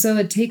people. And so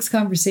it takes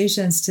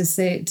conversations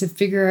to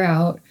figure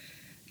out,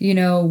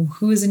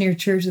 who is in your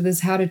church with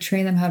this, how to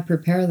train them, how to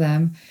prepare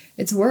them.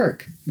 It's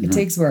work. It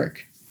takes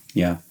work.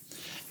 Yeah.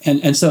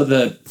 And so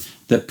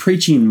the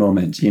preaching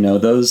moment,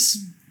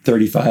 those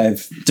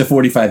 35 to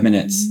 45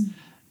 minutes,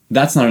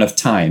 that's not enough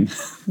time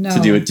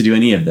to do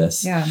any of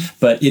this. Yeah.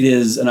 But it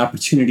is an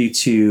opportunity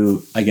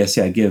to, I guess,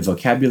 give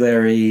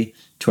vocabulary,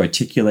 to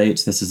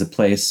articulate. This is a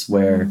place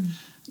where,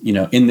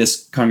 in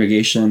this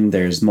congregation,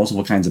 there's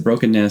multiple kinds of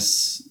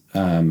brokenness,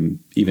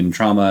 even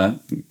trauma,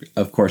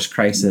 of course,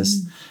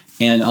 crisis,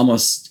 and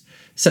almost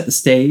set the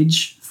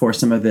stage for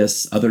some of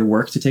this other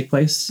work to take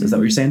place. Is that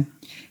what you're saying?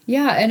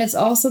 Yeah. And it's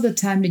also the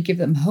time to give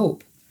them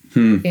hope.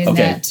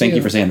 Okay. Thank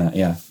you for saying that.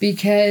 Yeah.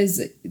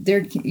 Because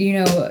there,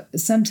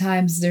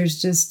 sometimes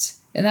there's just,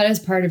 and that is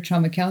part of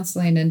trauma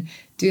counseling and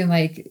doing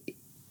like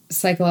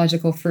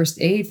psychological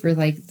first aid for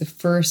like the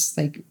first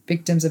like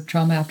victims of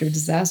trauma after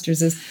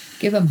disasters is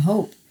give them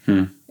hope.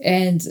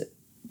 And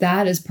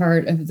that is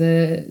part of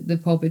the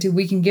pulpit too.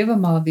 We can give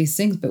them all of these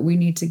things, but we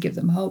need to give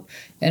them hope.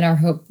 And our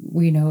hope,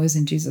 we know, is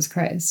in Jesus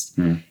Christ.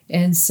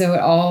 And so it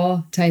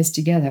all ties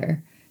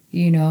together,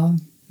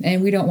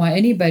 and we don't want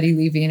anybody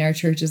leaving our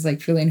churches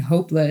like feeling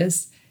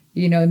hopeless,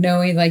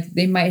 knowing like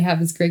they might have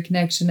this great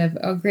connection of,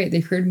 oh, great,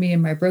 they heard me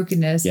in my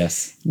brokenness.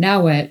 Yes.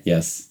 Now what?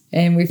 Yes.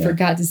 And we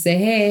forgot to say,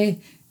 hey,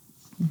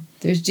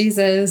 there's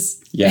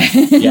Jesus. Yeah.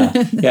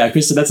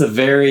 Krista, that's a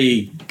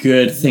very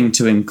good thing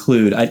to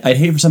include. I'd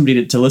hate for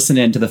somebody to listen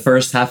in to the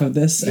first half of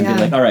this and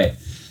be like, all right,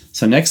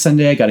 so next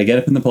Sunday I got to get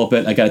up in the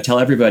pulpit. I got to tell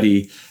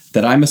everybody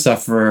that I'm a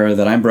sufferer,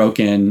 that I'm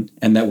broken,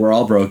 and that we're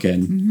all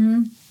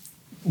broken.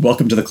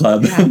 Welcome to the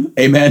club. Yeah.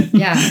 Amen.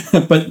 Yeah.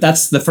 But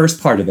that's the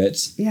first part of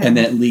it. Yeah. And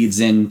then it leads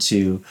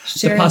into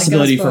sharing the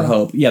possibility the for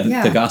hope.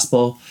 The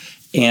gospel.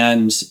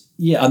 And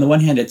on the one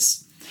hand,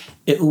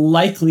 it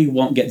likely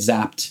won't get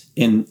zapped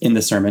in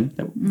the sermon.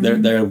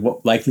 There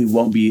likely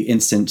won't be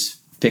instant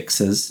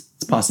fixes.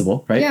 It's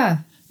possible, right? Yeah.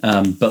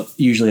 But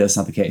usually that's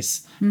not the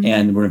case.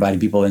 And we're inviting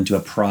people into a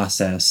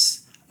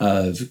process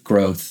of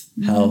growth,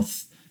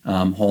 health,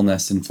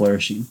 wholeness, and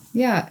flourishing.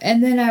 Yeah.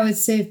 And then I would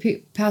say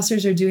if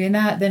pastors are doing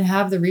that, then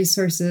have the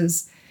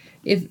resources.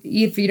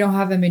 If you don't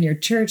have them in your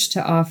church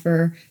to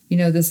offer,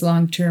 this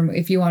long-term,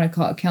 if you want to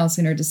call it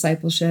counseling or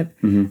discipleship,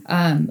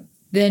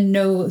 then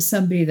know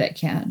somebody that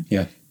can.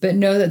 Yeah. But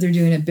know that they're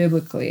doing it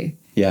biblically.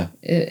 Yeah.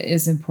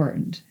 Is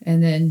important.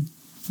 And then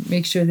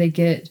make sure they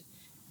get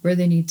where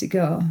they need to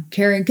go.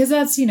 Caring, because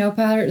that's,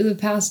 part of the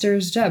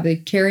pastor's job. They're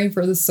caring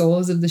for the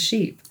souls of the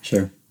sheep.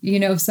 Sure.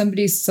 If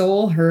somebody's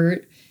soul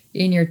hurt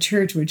in your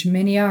church, which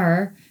many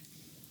are,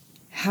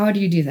 how do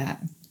you do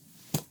that?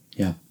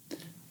 Yeah.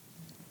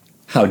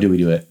 How do we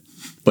do it?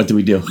 What do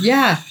we do?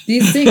 Yeah.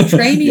 These things,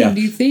 training,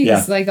 these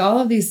things, like all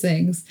of these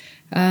things.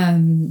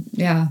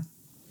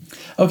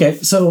 Okay,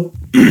 so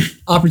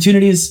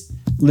opportunities,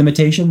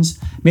 limitations,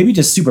 maybe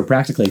just super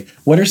practically,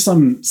 what are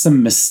some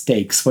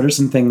mistakes? What are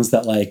some things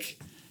that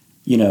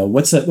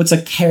what's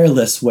a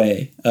careless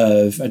way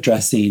of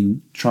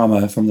addressing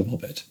trauma from the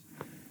pulpit?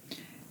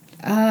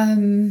 I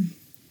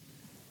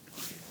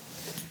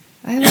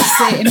would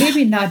say, and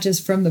maybe not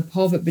just from the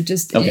pulpit, but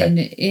just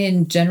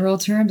in general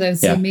terms, I would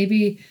say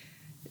maybe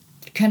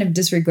kind of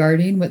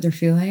disregarding what they're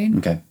feeling.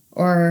 Okay.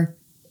 Or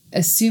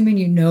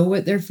assuming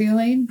what they're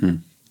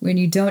feeling. When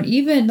you don't,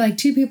 even like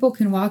two people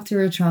can walk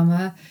through a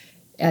trauma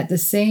at the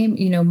same,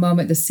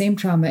 moment, the same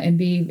trauma, and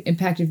be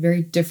impacted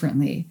very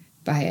differently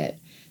by it.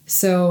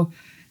 So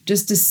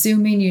just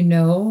assuming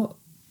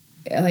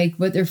like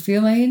what they're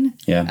feeling,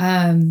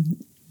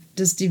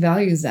 just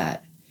devalues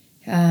that.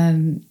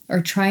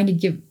 Or trying to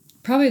give,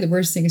 probably the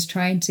worst thing is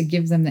trying to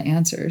give them the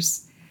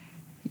answers.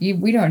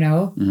 We don't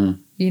know.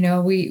 We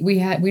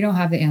don't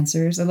have the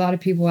answers. A lot of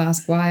people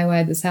ask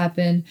why this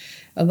happened.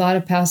 A lot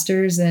of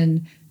pastors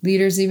and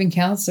leaders, even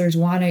counselors,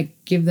 want to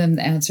give them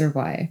the answer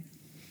why.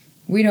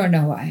 We don't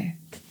know why,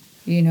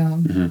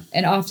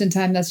 And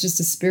oftentimes that's just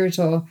a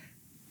spiritual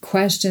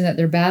question that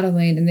they're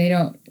battling, and they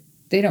don't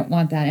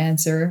want that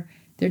answer.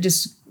 They're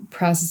just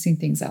processing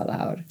things out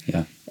loud.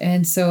 Yeah.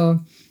 And so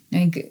I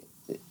think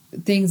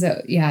things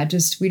that,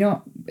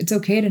 it's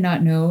okay to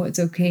not know. It's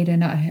okay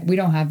to we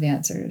don't have the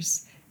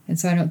answers. And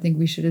so I don't think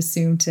we should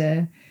assume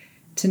to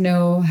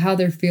know how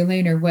they're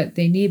feeling or what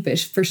they need, but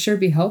for sure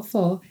be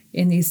helpful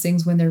in these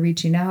things when they're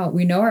reaching out.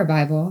 We know our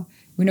Bible.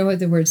 We know what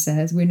the Word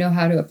says. We know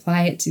how to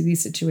apply it to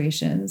these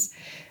situations.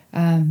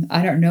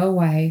 I don't know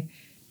why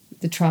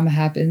the trauma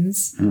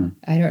happens.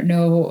 I don't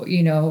know,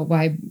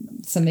 why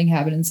something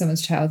happened in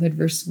someone's childhood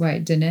versus why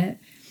it didn't.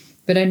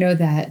 But I know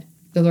that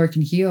the Lord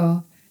can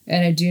heal.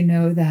 And I do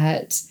know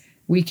that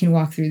we can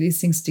walk through these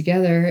things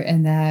together,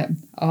 and that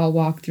I'll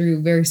walk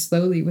through very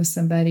slowly with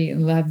somebody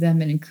and love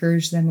them and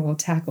encourage them, and we'll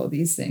tackle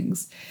these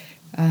things.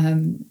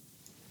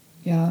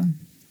 Yeah,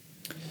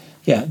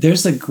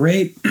 there's a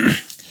great,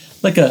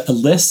 a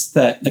list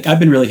that, I've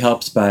been really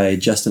helped by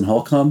Justin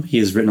Holcomb. He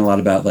has written a lot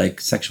about,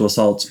 sexual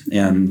assault,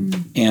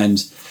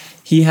 and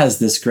he has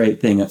this great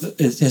thing.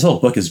 His whole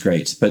book is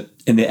great, but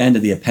in the end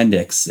of the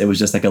appendix, it was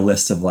just a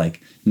list of,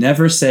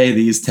 never say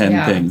these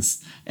 10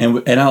 things.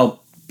 And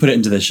I'll put it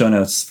into the show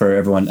notes for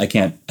everyone. I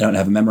don't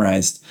have it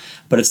memorized,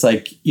 but it's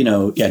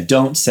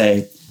don't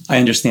say, I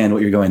understand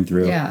what you're going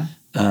through. Yeah.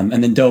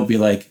 And then don't be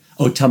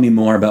oh, tell me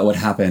more about what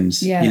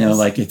happened.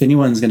 Yes. If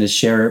anyone's going to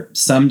share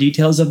some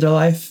details of their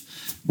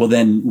life, well,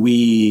 then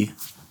we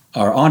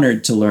are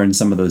honored to learn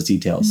some of those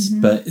details,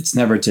 but it's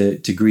never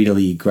to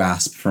greedily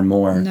grasp for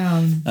more.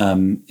 No.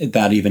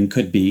 That even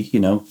could be,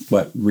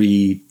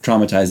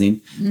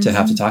 re-traumatizing to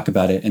have to talk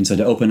about it. And so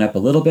to open up a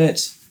little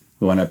bit,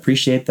 we want to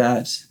appreciate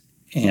that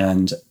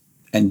and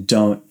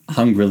don't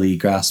hungrily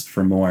grasp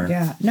for more.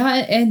 Yeah.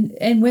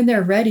 And when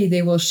they're ready,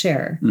 they will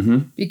share.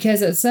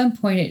 Because at some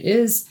point it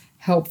is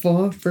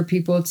helpful for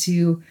people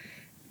to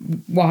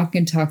walk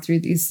and talk through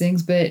these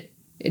things, but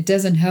it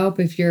doesn't help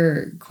if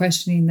you're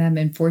questioning them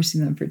and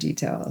forcing them for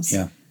details.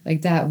 Yeah.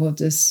 Like that will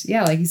just,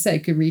 like you said,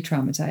 it could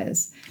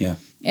re-traumatize. Yeah.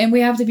 And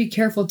we have to be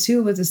careful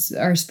too with this,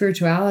 our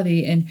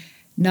spirituality, and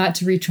not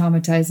to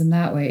re-traumatize them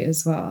that way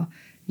as well.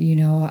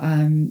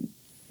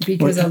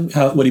 Because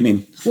what do you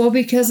mean? Well,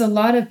 because a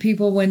lot of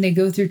people, when they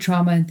go through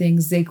trauma and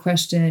things, they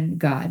question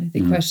God,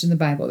 they question the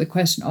Bible, they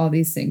question all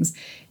these things.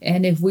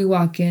 And if we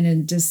walk in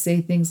and just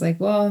say things like,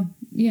 well,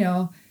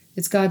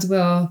 it's God's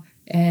will,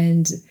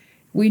 and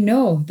we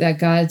know that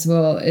God's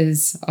will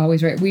is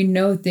always right. We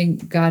know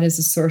God is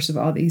the source of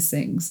all these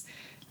things.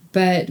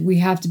 But we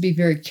have to be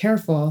very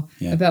careful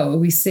about what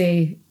we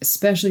say,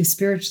 especially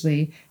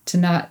spiritually, to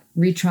not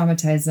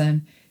re-traumatize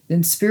them,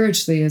 and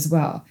spiritually as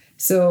well.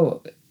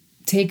 So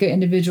take an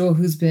individual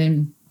who's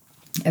been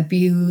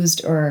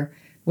abused or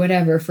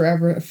whatever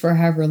for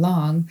however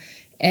long,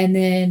 and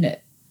then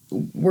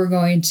we're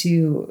going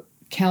to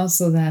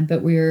counsel them,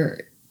 but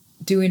we're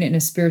doing it in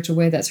a spiritual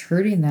way that's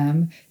hurting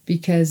them,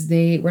 because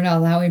we're not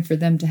allowing for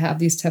them to have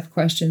these tough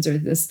questions or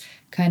this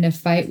kind of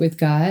fight with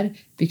God,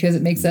 because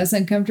it makes us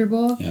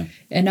uncomfortable. Yeah.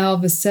 And all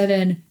of a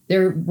sudden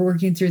they're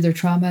working through their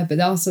trauma, but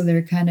also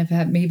they're kind of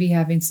maybe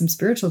having some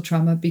spiritual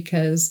trauma,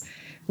 because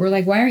we're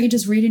like, why aren't you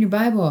just reading your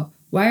Bible?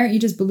 Why aren't you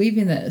just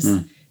believing this?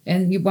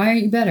 And why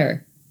aren't you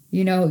better?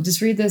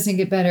 Just read this and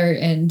get better.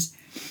 And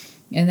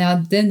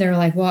then they're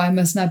like, well, I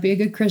must not be a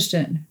good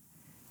Christian,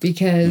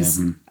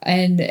 because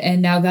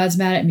and now God's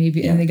mad at me,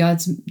 and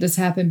this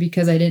happened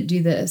because I didn't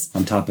do this.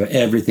 On top of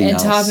everything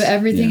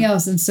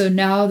else. And so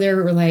now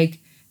they're like,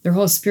 their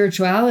whole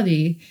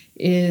spirituality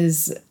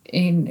is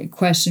in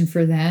question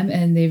for them,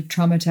 and they've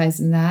traumatized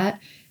in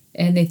that,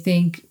 and they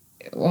think,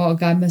 well,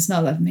 God must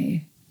not love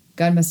me.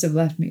 God must have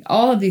left me.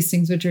 All of these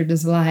things, which are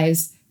just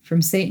lies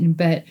from Satan.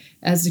 But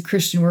as a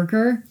Christian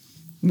worker,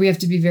 we have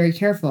to be very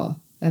careful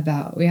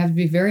about. We have to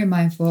be very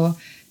mindful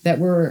that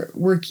we're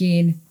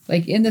working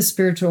like in the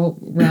spiritual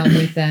realm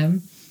with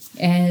them,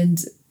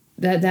 and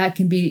that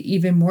can be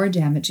even more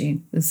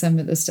damaging than some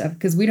of the stuff,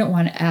 because we don't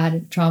want to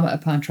add trauma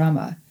upon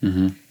trauma.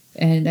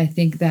 And I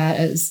think that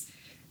as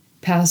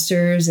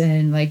pastors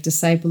and like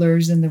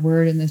disciplers in the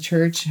word in the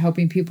church,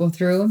 helping people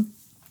through,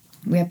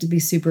 we have to be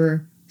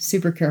super,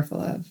 super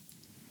careful of.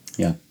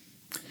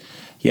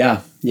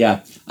 Yeah.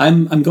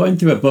 I'm going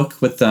through a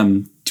book with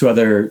two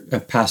other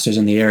pastors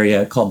in the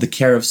area called The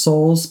Care of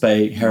Souls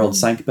by Harold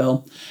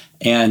Sankbell.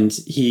 And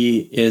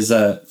he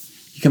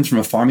comes from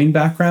a farming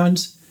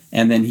background.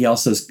 And then he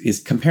also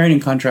is comparing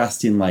and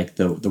contrasting like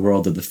the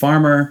world of the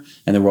farmer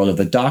and the world of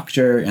the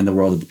doctor and the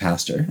world of the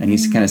pastor. And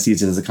he kind of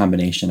sees it as a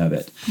combination of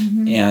it.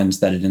 And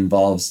that it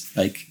involves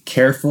like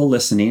careful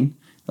listening.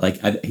 Like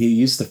he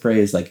used the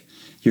phrase like,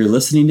 you're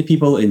listening to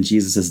people in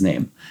Jesus'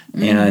 name.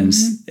 And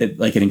it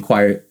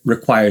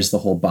requires the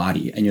whole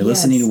body. And you're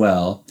listening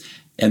well.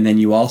 And then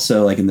you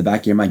also, like in the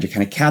back of your mind, you're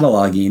kind of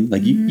cataloging.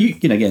 Like you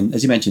can, again,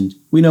 as you mentioned,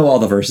 we know all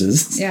the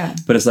verses. Yeah.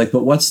 But it's like,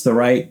 but what's the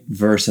right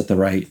verse at the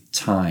right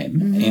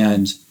time?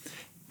 And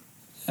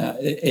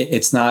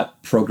it's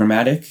not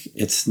programmatic.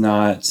 It's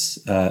not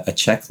a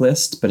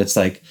checklist. But it's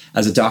like,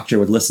 as a doctor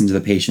would listen to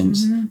the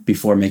patient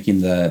before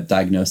making the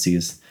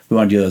diagnoses, we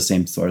want to do those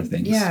same sort of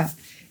things. Yeah.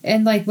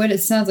 And like what it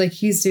sounds like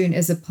he's doing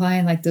is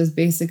applying like those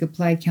basic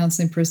applied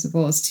counseling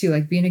principles too,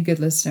 like being a good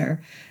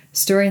listener,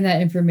 storing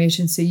that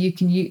information so you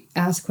can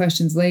ask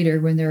questions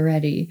later when they're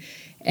ready.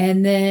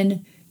 And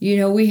then,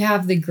 we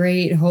have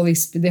the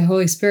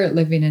Holy Spirit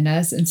living in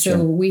us. And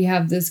so we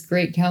have this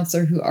great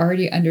counselor who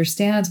already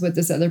understands what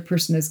this other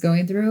person is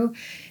going through.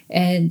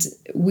 And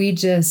we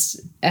just,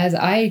 as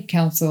I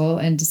counsel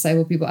and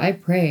disciple people, I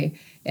pray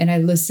and I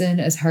listen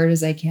as hard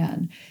as I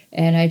can.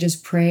 And I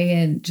just pray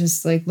and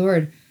just like,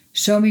 Lord,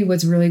 show me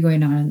what's really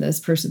going on in this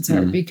person's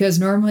heart, because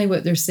normally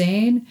what they're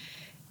saying,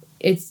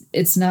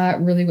 it's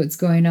not really what's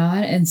going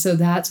on. And so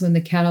that's when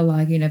the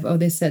cataloging of,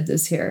 they said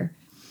this here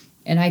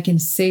and I can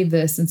save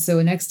this. And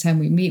so next time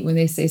we meet, when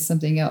they say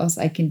something else,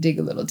 I can dig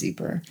a little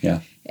deeper.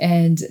 Yeah.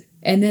 And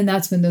then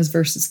that's when those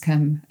verses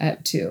come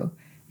up too.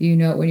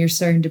 When you're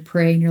starting to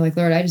pray and you're like,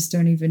 Lord, I just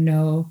don't even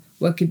know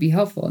what could be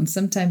helpful. And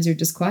sometimes you're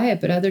just quiet,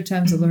 but other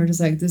times the Lord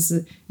is like, this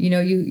is,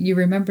 you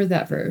remember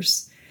that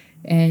verse.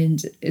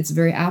 And it's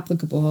very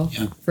applicable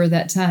for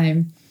that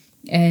time.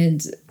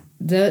 And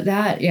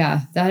that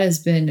has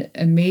been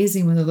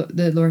amazing when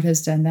the Lord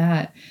has done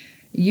that.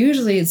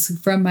 Usually it's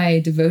from my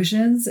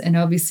devotions, and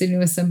I'll be sitting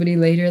with somebody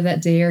later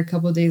that day or a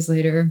couple of days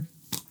later.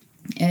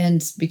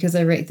 And because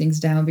I write things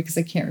down, because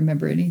I can't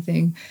remember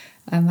anything,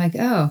 I'm like,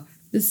 I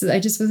just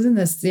was in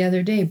this the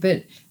other day.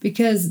 But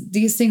because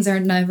these things are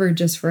never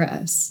just for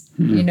us,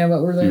 what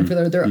we're learning for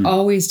the Lord, they're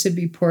always to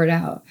be poured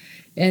out.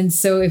 And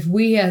so if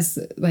we as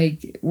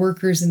like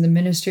workers in the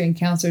ministry and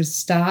counselors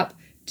stop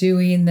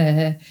doing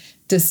the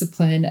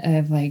discipline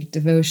of like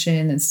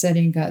devotion and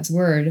studying God's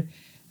word,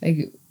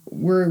 like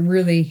we're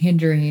really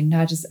hindering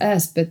not just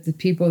us, but the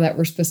people that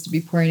we're supposed to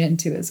be pouring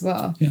into as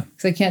well. Yeah.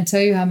 Because I can't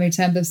tell you how many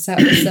times I've sat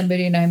with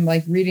somebody and I'm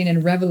like reading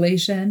in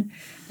Revelation.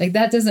 Like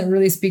that doesn't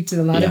really speak to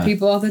a lot of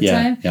people all the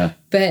time. Yeah.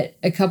 But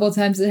a couple of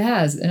times it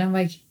has. And I'm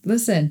like,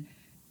 listen,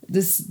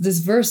 this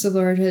verse the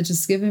Lord had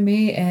just given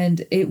me,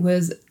 and it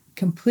was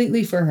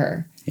completely for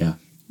her. Yeah.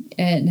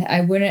 And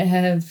I wouldn't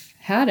have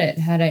had it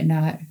had I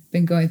not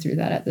been going through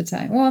that at the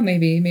time. Well,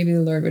 maybe the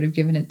Lord would have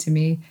given it to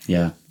me.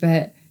 Yeah.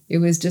 But it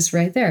was just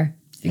right there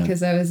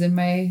because I was in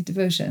my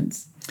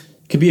devotions.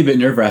 It could be a bit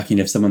nerve-wracking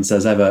if someone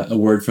says, I have a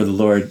word for the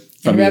Lord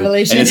from you.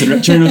 Revelation. And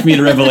it's turn with me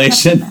to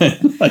Revelation.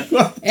 Like,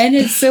 and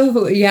it's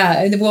so,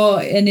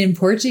 and in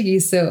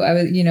Portuguese, so I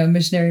was,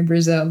 missionary in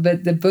Brazil,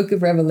 but the book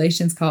of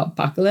Revelation is called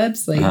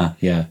Apocalypse. Like,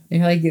 yeah.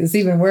 And you're like, it's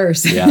even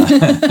worse.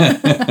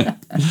 Yeah.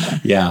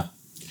 Yeah.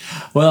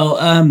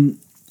 Well,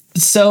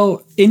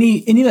 so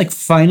any like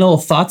final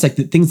thoughts, like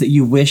the things that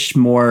you wish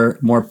more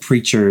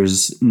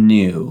preachers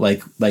knew,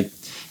 like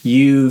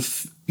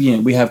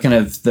we have kind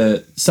of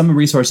some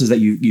resources that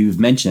you've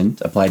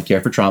mentioned, Applied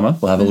Care for Trauma.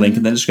 We'll have a link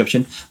in the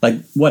description.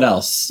 Like what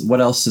else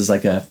is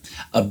like a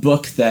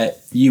book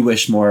that you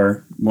wish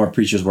more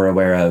preachers were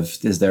aware of?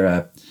 Is there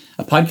a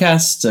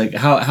podcast? Like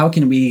how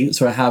can we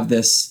sort of have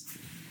this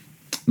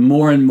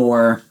more and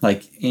more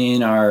like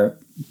in our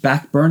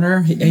back burner?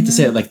 I hate to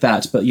say it like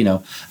that, but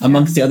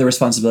amongst the other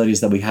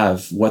responsibilities that we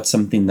have, what's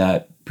something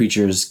that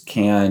preachers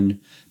can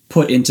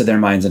put into their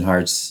minds and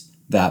hearts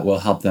that will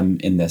help them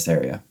in this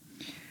area?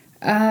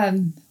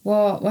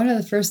 Well, one of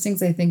the first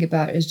things I think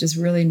about is just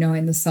really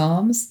knowing the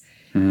Psalms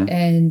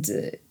and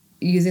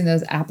using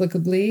those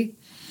applicably.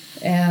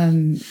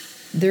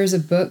 There's a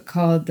book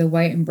called The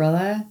White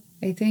Umbrella,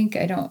 I think.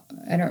 I don't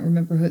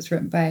remember who it's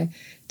written by.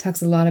 It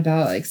talks a lot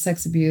about like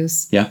sex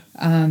abuse. Yeah.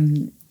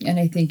 And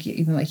I think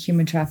even like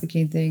human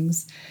trafficking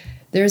things.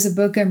 There's a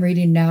book I'm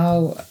reading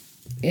now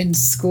in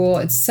school.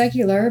 It's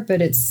secular,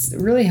 but it's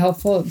really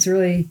helpful. It's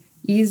really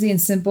easy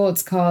and simple.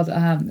 It's called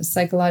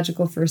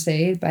Psychological First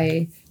Aid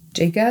by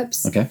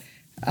Jacobs. Okay.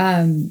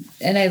 And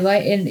I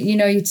like, and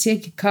you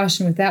take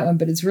caution with that one,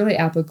 but it's really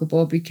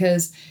applicable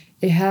because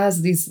it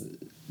has these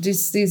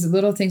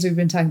little things we've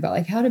been talking about,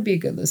 like how to be a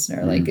good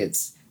listener. Like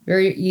it's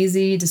very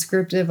easy,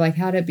 descriptive, like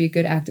how to be a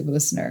good active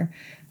listener,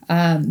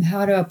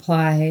 how to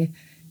apply,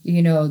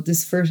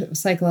 this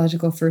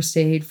psychological first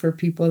aid for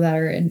people that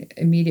are in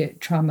immediate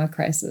trauma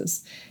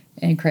crisis.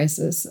 And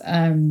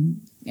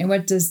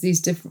what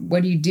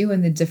do you do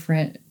in the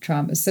different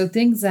traumas? So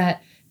things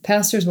that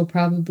pastors will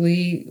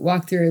probably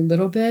walk through a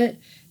little bit,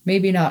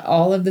 maybe not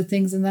all of the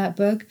things in that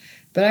book,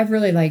 but I've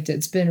really liked it.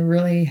 It's been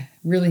really,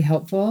 really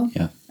helpful.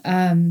 Yeah.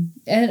 And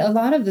a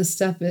lot of the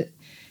stuff,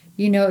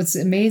 it's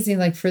amazing.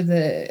 Like for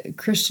the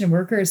Christian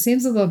worker, it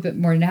seems a little bit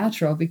more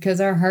natural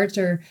because our hearts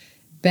are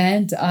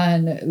bent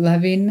on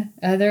loving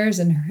others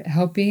and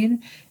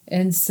helping.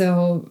 And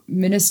so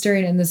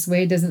ministering in this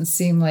way doesn't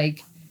seem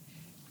like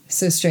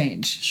so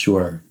strange.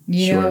 Sure.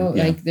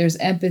 Like there's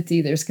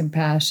empathy, there's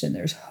compassion,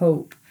 there's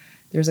hope,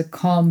 there's a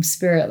calm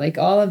spirit. Like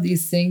all of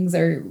these things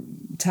are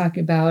talked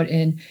about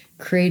in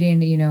creating,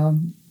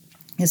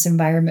 this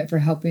environment for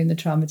helping the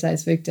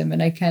traumatized victim.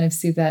 And I kind of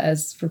see that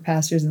as for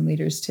pastors and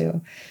leaders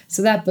too.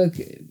 So that book,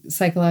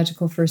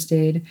 Psychological First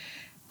Aid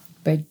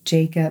by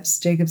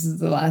Jacobs is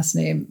the last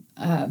name.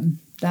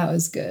 That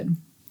was good.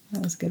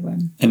 That was a good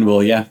one. And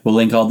we'll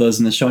link all those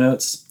in the show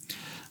notes.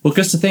 Well,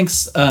 Krista,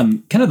 thanks.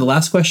 Kind of the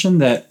last question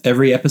that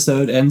every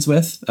episode ends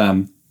with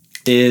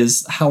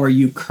is, how are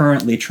you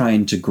currently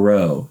trying to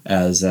grow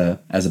as a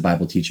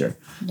Bible teacher?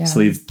 Yeah. So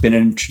we've been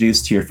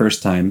introduced to your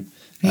first time,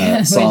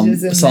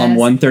 Psalm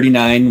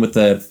 139 with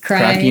the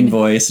cracking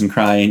voice and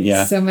crying.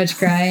 Yeah, so much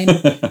crying.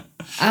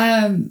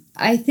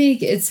 I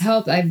think it's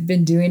helped. I've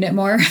been doing it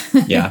more.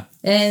 Yeah,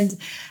 and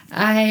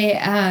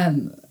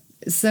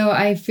so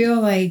I feel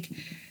like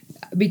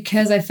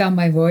because I found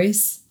my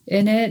voice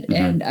in it,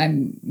 and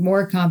I'm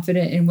more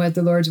confident in what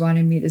the Lord's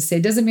wanting me to say.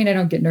 Doesn't mean I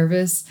don't get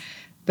nervous,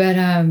 but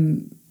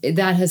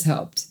that has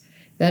helped.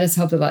 That has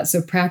helped a lot.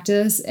 So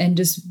practice and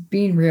just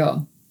being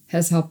real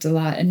has helped a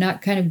lot, and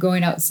not kind of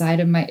going outside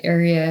of my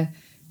area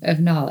of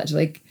knowledge.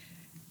 Like,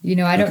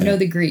 I don't know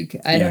the Greek.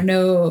 I don't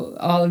know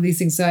all of these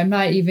things. So I'm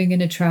not even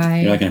going to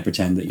try. You're not going to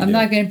pretend that you do. I'm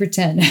not going to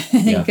pretend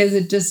because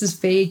it just is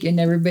fake and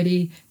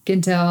everybody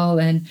can tell.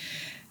 And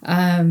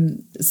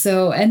and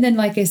then,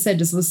 like I said,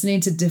 just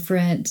listening to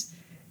different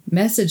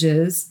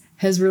messages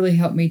has really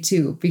helped me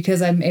too,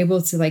 because I'm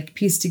able to like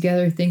piece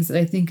together things that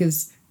I think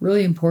is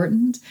really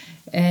important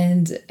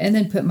and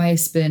then put my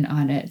spin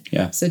on it.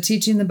 Yeah. So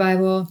teaching the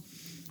Bible,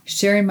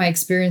 sharing my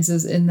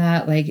experiences in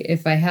that, like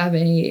if I have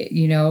any,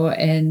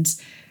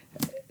 and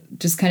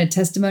just kind of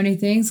testimony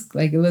things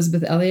like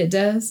Elizabeth Elliot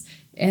does,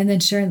 and then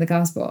sharing the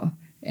gospel.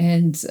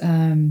 And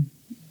I'm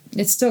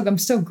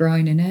still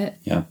growing in it.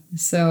 Yeah.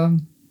 So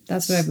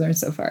that's what I've learned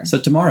so far. So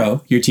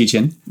tomorrow you're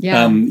teaching.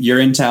 Yeah. You're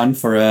in town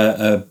for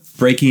a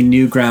Breaking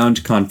New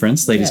Ground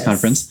conference, ladies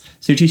conference.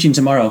 So you're teaching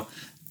tomorrow.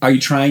 Are you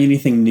trying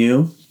anything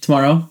new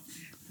tomorrow?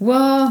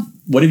 Well,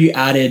 what have you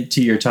added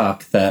to your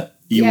talk that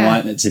you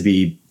want it to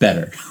be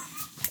better?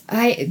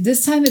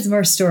 This time it's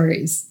more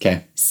stories.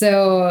 Okay.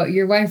 So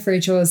your wife,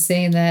 Rachel, was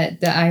saying that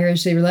the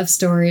Irish, they love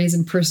stories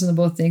and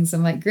personable things.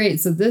 I'm like,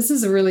 great. So this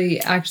is really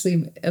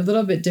actually a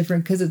little bit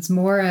different because it's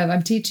more of,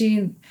 I'm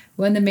teaching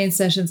one of the main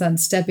sessions on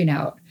stepping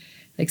out.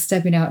 like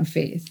stepping out in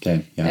faith.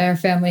 Okay. Yeah. Our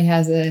family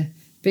has a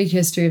big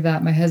history of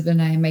that, my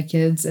husband and I and my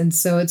kids. And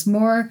so it's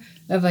more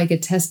of like a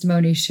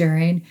testimony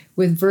sharing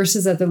with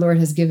verses that the Lord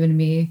has given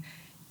me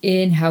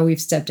in how we've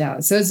stepped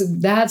out. So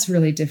that's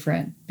really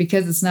different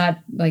because it's not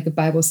like a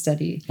Bible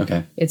study.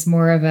 Okay. It's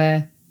more of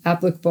a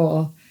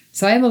applicable.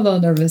 So I am a little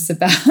nervous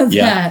about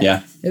that.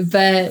 Yeah.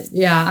 But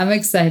yeah, I'm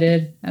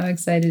excited. I'm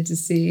excited to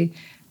see.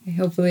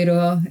 Hopefully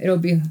it'll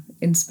be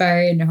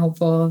inspiring and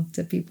hopeful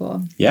to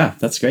people. Yeah,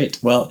 that's great.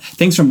 Well,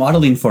 thanks for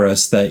modeling for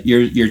us that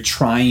you're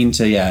trying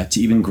to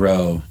even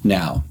grow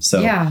now.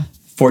 So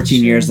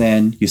 14 years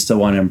in, you still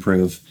want to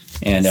improve,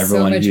 and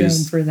everyone so much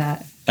room for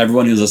that.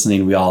 Everyone who's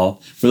listening, we're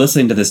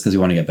listening to this because we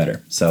want to get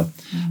better. So,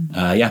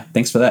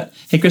 thanks for that.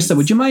 Hey, Krista,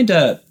 would you mind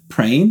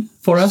praying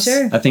for us?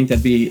 Sure. I think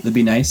that'd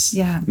be nice.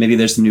 Yeah. Maybe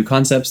there's some new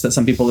concepts that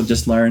some people have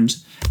just learned,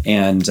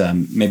 and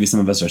maybe some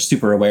of us are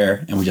super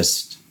aware, and we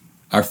just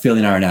are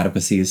feeling our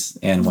inadequacies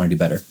and want to do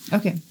better.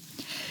 Okay.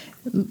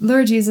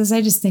 Lord Jesus,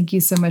 I just thank you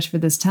so much for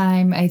this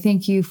time. I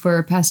thank you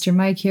for Pastor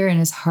Mike here and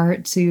his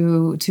heart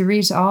to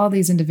reach all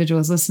these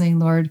individuals listening,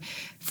 Lord,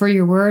 for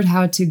your word,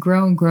 how to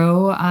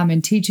grow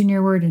and teaching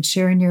your word and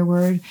sharing your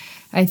word.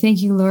 I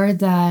thank you, Lord,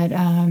 that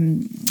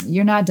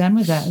you're not done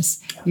with us.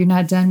 You're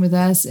not done with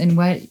us and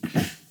what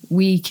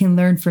we can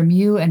learn from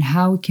you and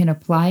how we can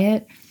apply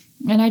it.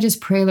 And I just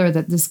pray, Lord,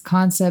 that this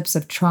concepts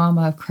of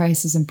trauma, of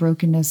crisis and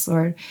brokenness,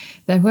 Lord,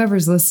 that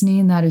whoever's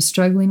listening that is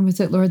struggling with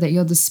it, Lord, that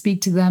you'll just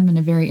speak to them in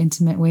a very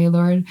intimate way,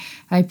 Lord.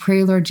 I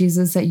pray, Lord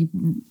Jesus, that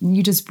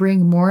you just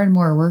bring more and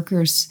more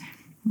workers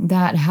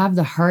that have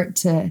the heart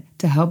to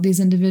help these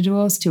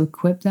individuals, to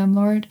equip them,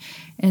 Lord.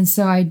 And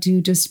so I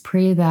do just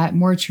pray that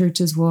more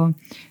churches will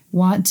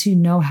want to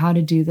know how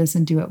to do this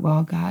and do it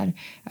well, God.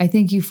 I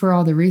thank you for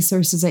all the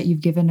resources that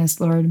you've given us,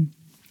 Lord.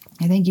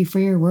 I thank you for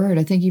your word.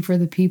 I thank you for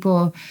the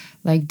people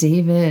like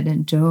David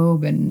and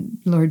Job and,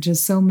 Lord,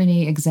 just so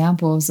many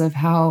examples of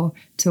how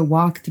to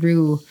walk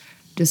through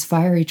just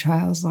fiery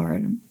trials,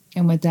 Lord,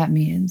 and what that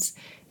means.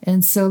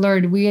 And so,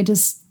 Lord, we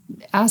just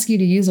ask you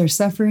to use our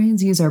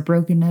sufferings, use our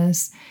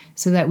brokenness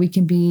so that we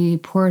can be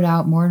poured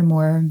out more and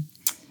more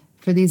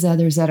for these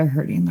others that are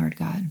hurting, Lord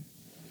God.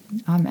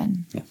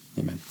 Amen. Yeah,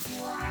 amen.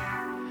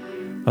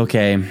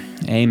 Okay,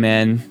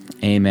 amen,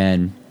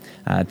 amen.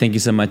 Thank you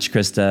so much,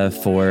 Krista,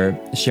 for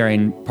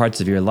sharing parts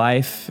of your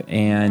life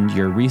and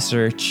your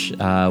research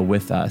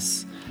with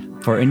us.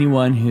 For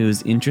anyone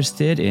who's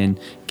interested in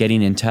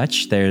getting in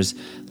touch, there's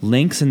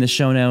links in the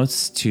show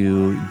notes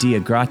to Dia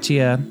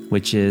Gratia,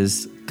 which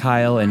is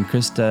Kyle and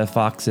Krista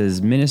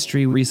Fox's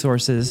ministry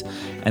resources,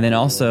 and then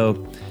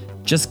also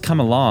just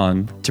come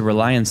along to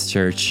Reliance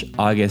Church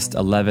August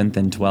 11th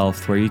and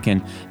 12th, where you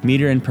can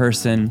meet her in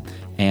person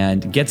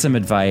and get some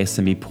advice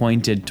and be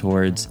pointed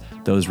towards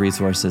those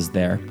resources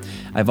there.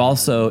 I've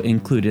also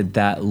included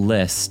that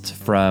list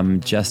from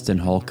Justin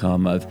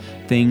Holcomb of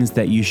things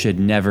that you should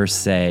never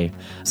say.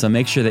 So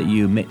make sure that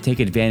you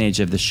take advantage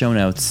of the show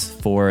notes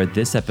for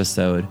this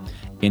episode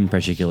in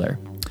particular.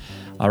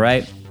 All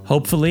right.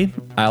 Hopefully,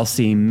 I'll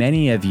see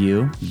many of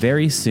you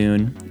very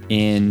soon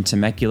in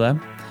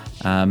Temecula.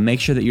 Make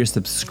sure that you're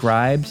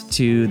subscribed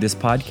to this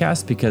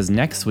podcast because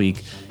next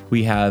week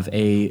we have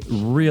a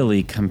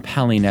really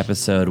compelling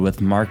episode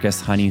with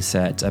Marcus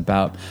Honeysett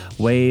about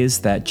ways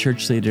that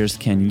church leaders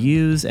can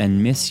use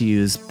and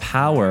misuse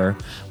power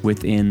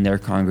within their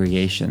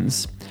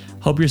congregations.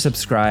 Hope you're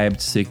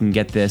subscribed so you can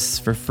get this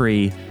for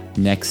free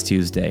next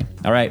Tuesday.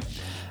 All right.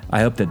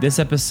 I hope that this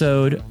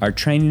episode, our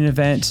training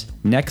event,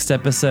 next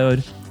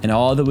episode, and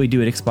all that we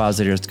do at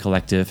Expositors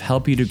Collective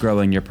help you to grow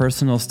in your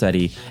personal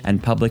study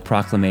and public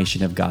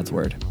proclamation of God's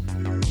Word.